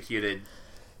well executed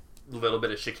little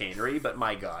bit of chicanery. But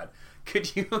my god,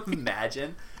 could you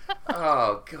imagine?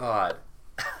 Oh god.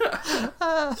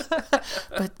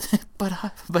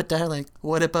 But darling,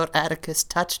 what about Atticus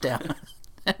Touchdown?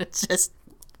 It's just,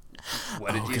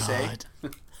 what did you say?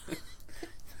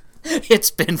 It's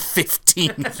been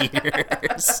 15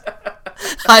 years.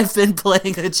 I've been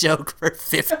playing a joke for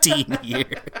 15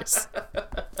 years.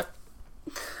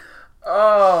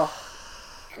 Oh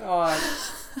god.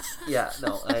 Yeah,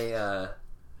 no,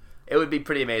 it would be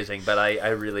pretty amazing, but I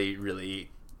really, really,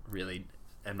 really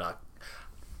am not.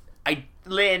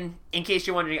 Lynn, in case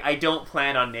you're wondering, I don't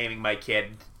plan on naming my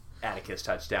kid Atticus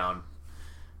Touchdown.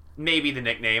 Maybe the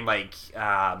nickname, like,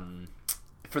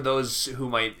 for those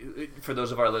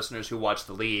of our listeners who watch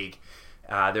the league,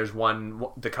 there's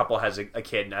the couple has a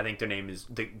kid, and I think the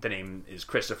name is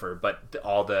Christopher, but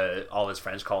all his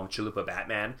friends call him Chalupa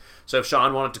Batman. So if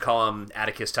Sean wanted to call him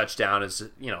Atticus Touchdown as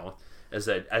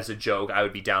a joke, I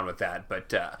would be down with that.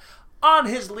 But on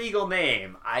his legal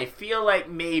name, I feel like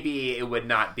maybe it would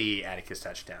not be Atticus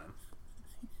Touchdown.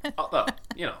 Although,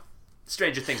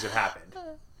 stranger things have happened.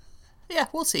 Yeah,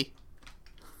 we'll see.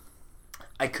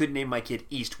 I could name my kid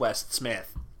East West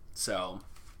Smith, so.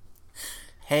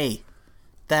 Hey,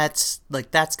 that's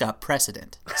got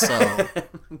precedent. So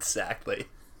exactly.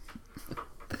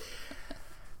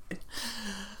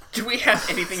 Do we have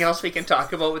anything else we can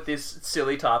talk about with this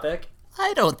silly topic?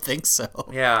 I don't think so.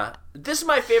 Yeah, this is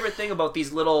my favorite thing about these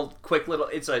quick little.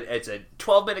 It's a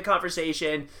 12-minute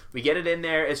conversation. We get it in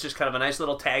there. It's just kind of a nice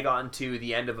little tag on to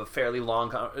the end of a fairly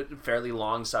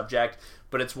long subject,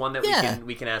 but it's one that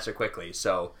we can answer quickly.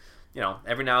 So,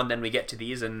 every now and then we get to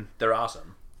these, and they're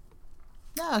awesome.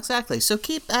 Yeah, exactly. So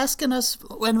keep asking us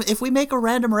if we make a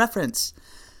random reference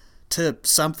to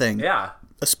something. Yeah.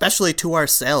 Especially to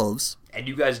ourselves. And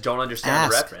you guys don't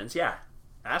understand the reference. Yeah.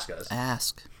 Ask us.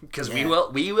 Ask. Because we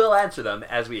will answer them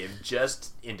as we have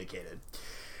just indicated.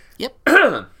 Yep.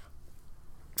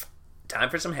 Time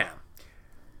for some ham.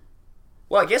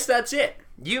 Well, I guess that's it.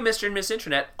 You, Mr. and Miss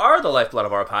Internet, are the lifeblood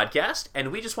of our podcast,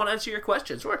 and we just want to answer your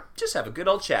questions or just have a good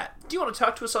old chat. Do you want to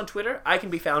talk to us on Twitter? I can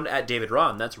be found at David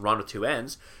Ron, that's Ron with 2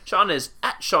 N's. Sean is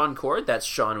at Sean Cord, that's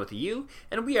Sean with a U,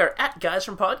 and we are at Guys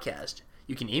From Podcast.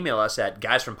 You can email us at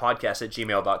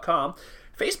guysfrompodcast@gmail.com,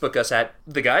 Facebook us at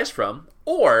The Guys From,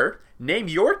 or name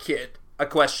your kid a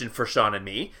question for Sean and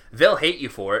me. They'll hate you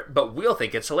for it, but we'll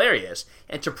think it's hilarious.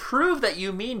 And to prove that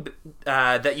you mean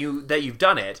that you've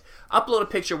done it, upload a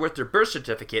picture with their birth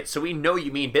certificate so we know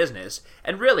you mean business.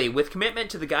 And really, with commitment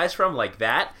to The Guys From like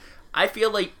that, I feel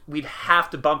like we'd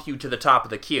have to bump you to the top of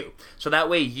the queue. So that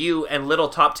way you and Little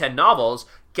Top 10 Novels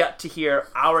get to hear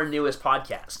our newest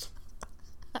podcast.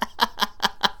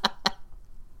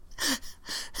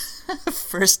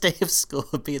 First day of school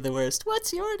would be the worst.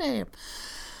 What's your name?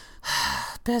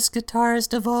 Best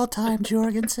guitarist of all time,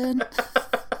 Jorgensen.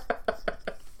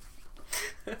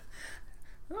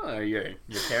 Oh, are your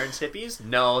parents hippies?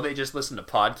 No, they just listen to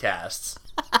podcasts.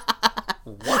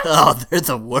 What? Oh, they're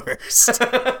the worst.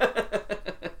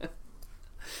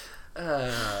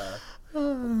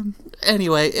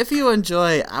 Anyway, if you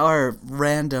enjoy our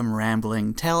random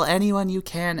rambling, tell anyone you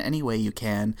can any way you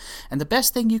can. And the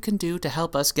best thing you can do to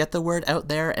help us get the word out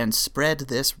there and spread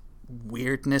this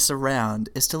weirdness around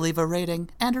is to leave a rating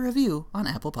and a review on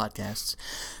Apple Podcasts.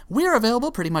 We're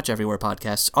available pretty much everywhere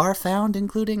podcasts are found,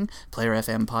 including Player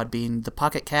FM, Podbean, the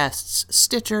Pocket Casts,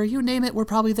 Stitcher, you name it, we're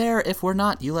probably there. If we're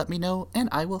not, you let me know and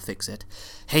I will fix it.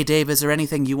 Hey Dave, is there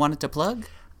anything you wanted to plug?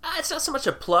 It's not so much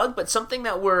a plug, but something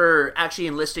that we're actually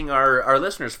enlisting our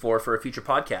listeners for a future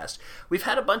podcast. We've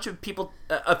had a bunch of people,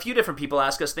 a few different people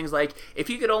ask us things like, if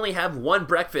you could only have one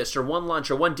breakfast or one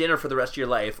lunch or one dinner for the rest of your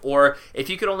life, or if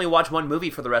you could only watch one movie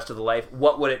for the rest of the life,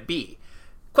 what would it be?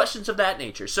 Questions of that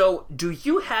nature. So, do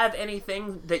you have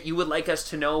anything that you would like us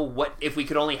to know? What if we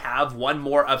could only have one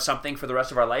more of something for the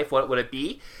rest of our life? What would it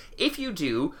be? If you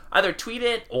do, either tweet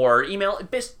it or email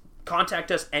it, contact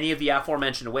us any of the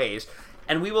aforementioned ways.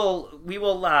 And we will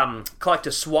collect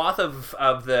a swath of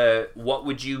the what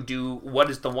would you do, what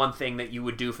is the one thing that you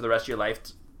would do for the rest of your life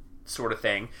sort of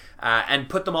thing, and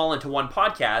put them all into one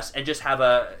podcast and just have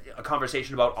a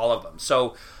conversation about all of them.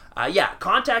 So,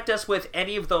 contact us with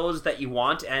any of those that you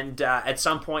want, and at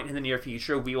some point in the near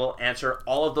future, we will answer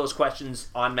all of those questions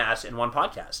en masse in one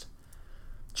podcast.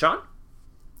 Sean?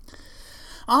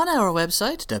 On our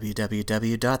website,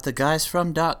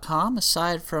 www.theguysfrom.com,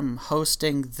 aside from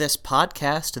hosting this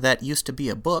podcast that used to be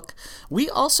a book, we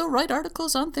also write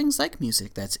articles on things like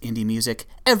music. That's indie music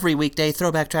every weekday,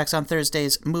 throwback tracks on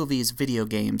Thursdays, movies, video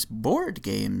games, board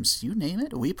games, you name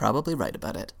it, we probably write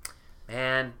about it.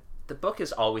 Man, the book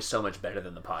is always so much better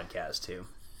than the podcast, too.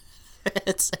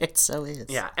 It so is.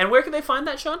 Yeah, and where can they find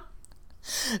that, Sean?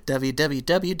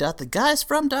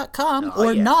 www.theguysfrom.com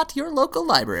or not your local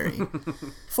library.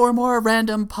 For more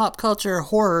random pop culture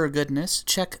horror goodness,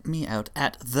 check me out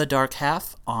at The Dark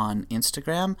Half on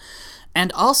Instagram.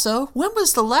 And also, when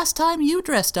was the last time you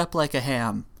dressed up like a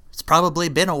ham? It's probably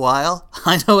been a while.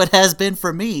 I know it has been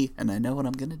for me, and I know what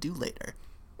I'm going to do later.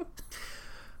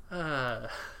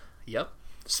 Yep.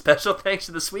 Special thanks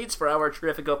to the Sweets for our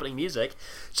terrific opening music.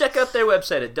 Check out their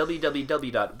website at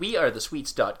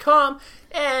www.wearethesweets.com.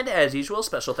 And as usual,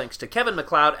 special thanks to Kevin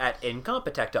MacLeod at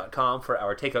Incompetech.com for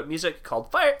our takeout music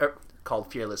called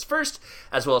Fearless First,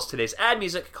 as well as today's ad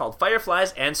music called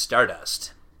Fireflies and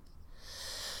Stardust.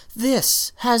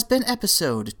 This has been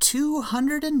episode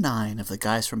 209 of the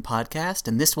Guys From Podcast,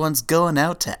 and this one's going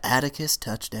out to Atticus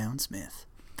Touchdown Smith.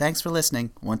 Thanks for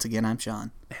listening. Once again, I'm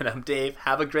Sean. And I'm Dave.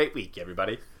 Have a great week,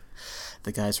 everybody.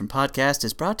 The Guys From Podcast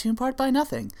is brought to you in part by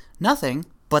nothing. Nothing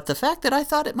but the fact that I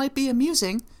thought it might be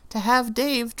amusing to have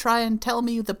Dave try and tell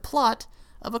me the plot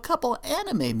of a couple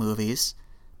anime movies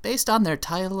based on their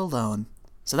title alone.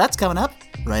 So that's coming up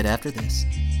right after this.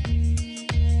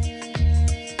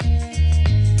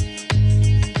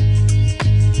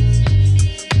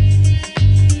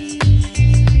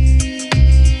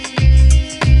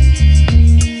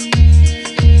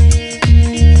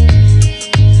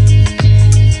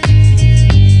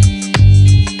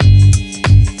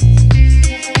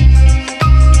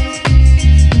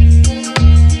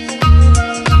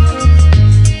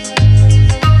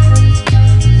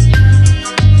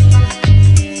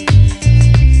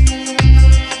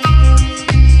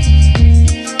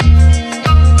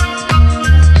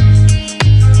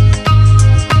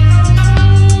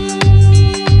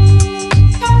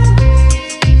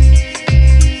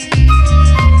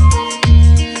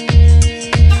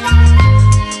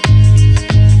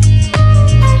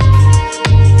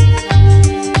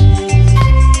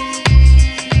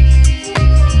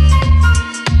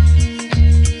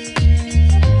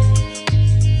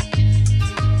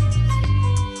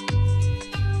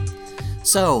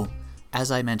 So, as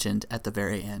I mentioned at the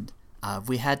very end,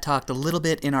 we had talked a little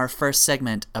bit in our first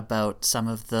segment about some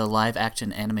of the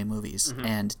live-action anime movies,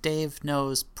 and Dave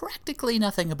knows practically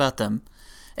nothing about them,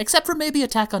 except for maybe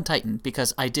Attack on Titan,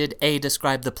 because I did A,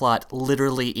 describe the plot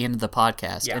literally in the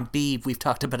podcast, and B, we've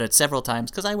talked about it several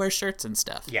times because I wear shirts and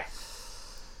stuff. Yeah.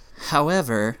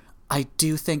 However, I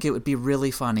do think it would be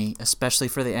really funny, especially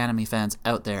for the anime fans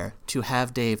out there, to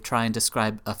have Dave try and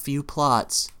describe a few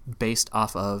plots based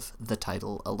off of the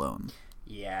title alone.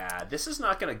 Yeah, this is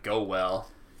not going to go well.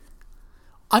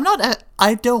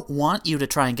 I don't want you to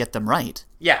try and get them right.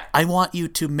 Yeah. I want you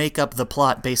to make up the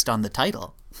plot based on the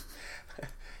title.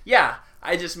 Yeah,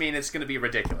 I just mean it's going to be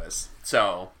ridiculous.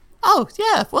 So. Oh,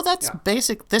 yeah. Well, that's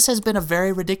basic. This has been a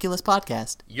very ridiculous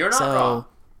podcast. You're not wrong.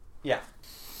 Yeah.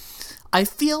 I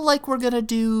feel like we're going to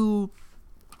do...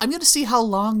 I'm going to see how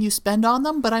long you spend on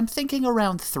them, but I'm thinking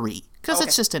around 3. Because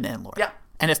it's just an N-Lord. Yeah.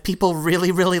 And if people really,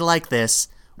 really like this,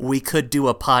 we could do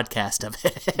a podcast of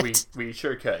it. We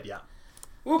sure could, yeah.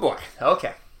 Oh boy.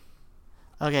 Okay.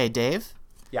 Okay, Dave?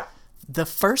 Yeah. The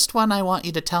first one I want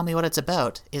you to tell me what it's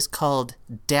about is called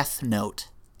Death Note.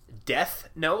 Death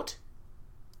Note?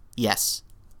 Yes.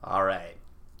 All right.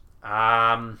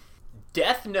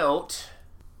 Death Note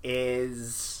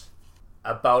is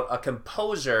about a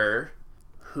composer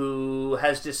who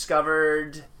has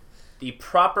discovered the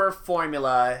proper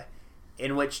formula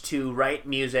in which to write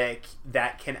music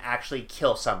that can actually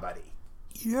kill somebody.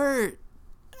 You're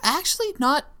actually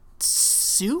not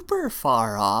super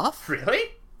far off.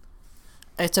 Really?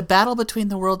 It's a battle between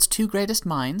the world's 2 greatest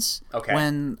minds. Okay.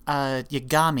 When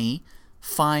Yagami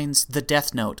finds the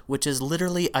Death Note, which is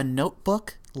literally a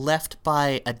notebook left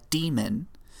by a demon,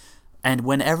 and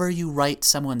whenever you write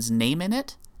someone's name in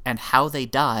it and how they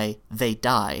die, they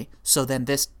die. So then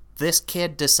this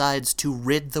kid decides to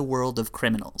rid the world of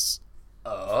criminals.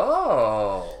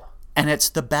 Oh. And it's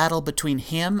the battle between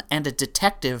him and a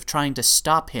detective trying to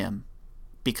stop him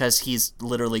because he's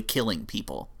literally killing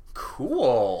people.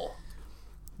 Cool.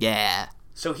 Yeah.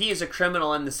 So he is a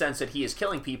criminal in the sense that he is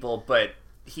killing people, but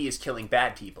he is killing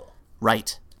bad people.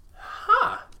 Right.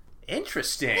 Huh.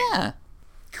 Interesting. Yeah.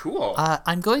 Cool.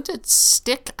 I'm going to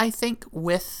stick, I think,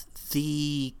 with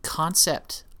the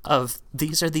concept of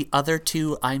these are the other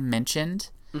 2 I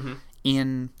mentioned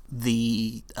in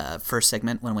the first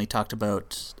segment when we talked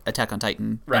about Attack on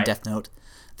Titan and Death Note.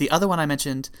 The other one I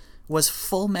mentioned was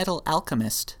Full Metal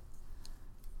Alchemist.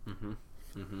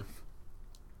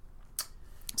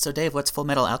 So, Dave, what's Full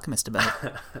Metal Alchemist about?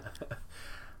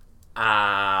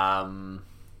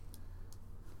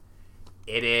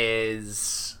 It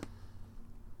is...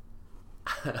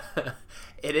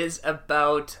 it is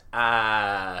about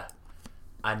a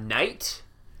knight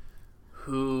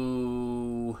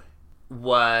who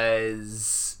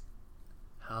was...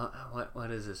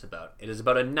 What is this about? It is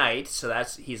about a knight, so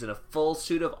he's in a full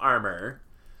suit of armor,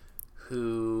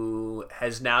 who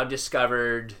has now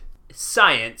discovered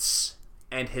science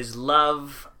and his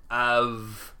love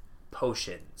of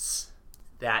potions.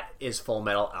 That is Full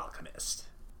Metal Alchemist.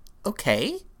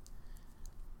 Okay.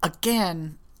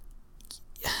 Again,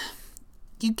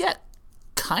 you get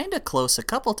kind of close a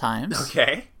couple times.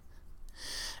 Okay.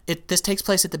 This takes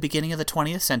place at the beginning of the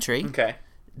 20th century. Okay.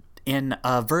 In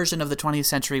a version of the 20th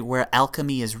century where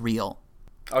alchemy is real.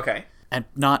 Okay. And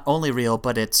not only real,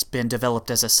 but it's been developed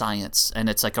as a science, and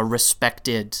it's like a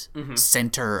respected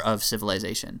center of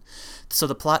civilization. So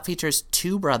the plot features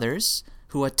 2 brothers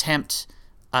who attempt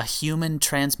a human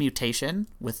transmutation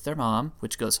with their mom,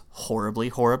 which goes horribly,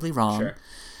 horribly wrong. Sure.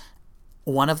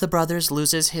 One of the brothers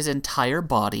loses his entire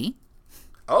body.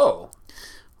 Oh.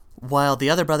 While the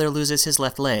other brother loses his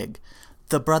left leg.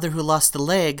 The brother who lost the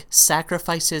leg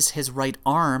sacrifices his right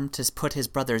arm to put his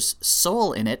brother's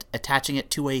soul in it, attaching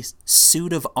it to a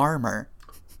suit of armor.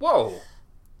 Whoa.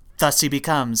 Thus he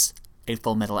becomes a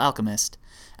Full Metal Alchemist.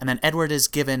 And then Edward is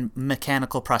given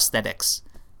mechanical prosthetics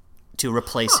to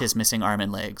replace his missing arm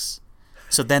and legs.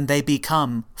 So then they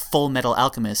become Full Metal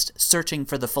Alchemist, searching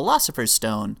for the Philosopher's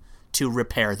Stone to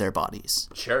repair their bodies.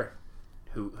 Sure.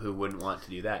 Who wouldn't want to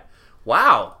do that?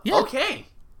 Wow. Yeah. Okay.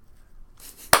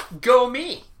 Go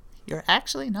me. You're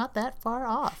actually not that far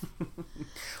off.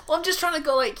 Well, I'm just trying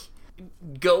to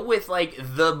go with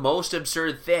the most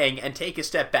absurd thing and take a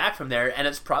step back from there, and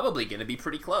it's probably going to be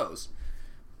pretty close.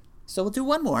 So we'll do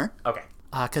one more. Okay.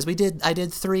 Because I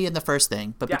did 3 in the first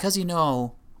thing, but because you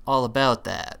know all about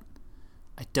that,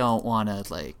 I don't want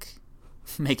to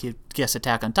make you guess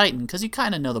Attack on Titan, because you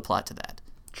kind of know the plot to that.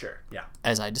 Sure. Yeah.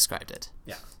 As I described it.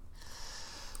 Yeah.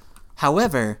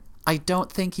 However, I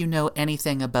don't think you know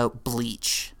anything about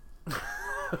Bleach.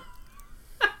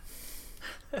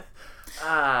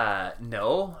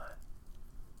 No.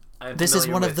 I'm This is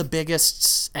familiar one with. of the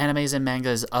biggest animes and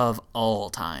mangas of all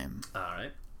time. All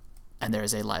right. And there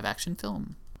is a live-action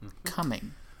film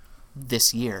coming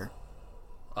this year.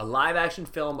 A live-action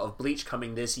film of Bleach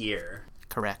coming this year.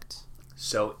 Correct.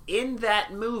 So in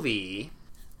that movie,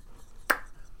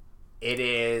 it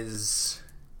is...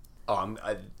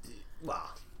 I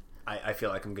feel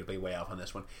like I'm going to be way off on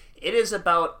this one. It is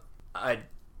about a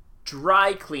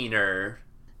dry cleaner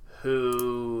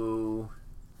who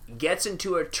gets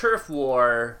into a turf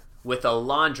war with a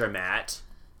laundromat,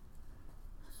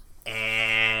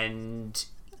 and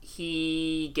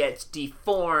he gets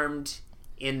deformed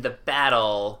in the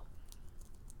battle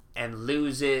and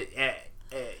loses...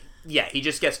 he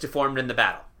just gets deformed in the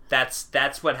battle.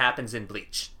 That's what happens in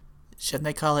Bleach. Shouldn't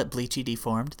they call it Bleachy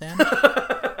Deformed then?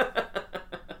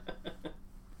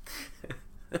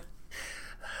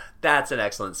 That's an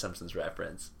excellent Simpsons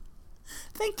reference.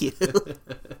 Thank you.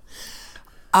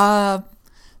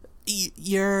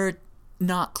 You're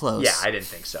not close. Yeah, I didn't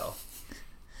think so.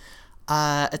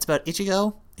 It's about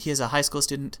Ichigo. He is a high school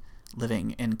student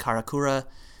living in Karakura.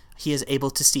 He is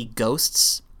able to see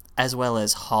ghosts as well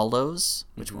as hollows,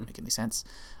 which won't make any sense.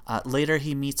 Later,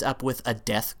 he meets up with a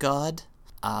death god,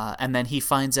 and then he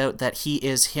finds out that he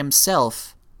is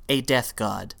himself a death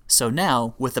god. So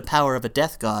now, with the power of a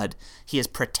death god, he is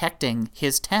protecting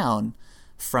his town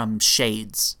from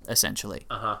shades, essentially.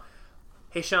 Uh-huh.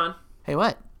 Hey, Sean. Hey,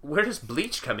 what? Where does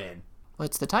Bleach come in?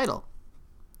 What's the title?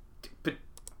 But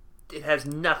it has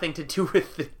nothing to do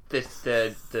with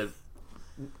the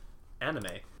anime.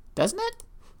 Doesn't it?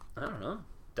 I don't know.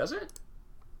 Does it?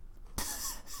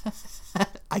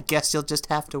 I guess you'll just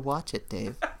have to watch it,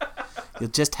 Dave. You'll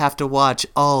just have to watch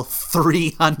all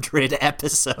 300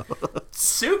 episodes.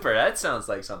 Super. That sounds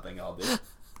like something I'll do.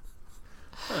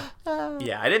 Huh.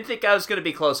 Yeah, I didn't think I was going to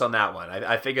be close on that one.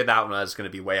 I figured that one was going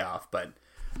to be way off, but,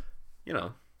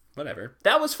 whatever.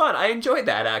 That was fun. I enjoyed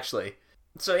that, actually.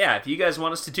 So, yeah, if you guys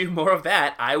want us to do more of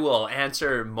that, I will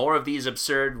answer more of these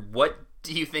absurd, what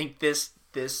do you think this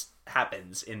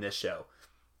happens in this show?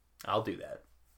 I'll do that.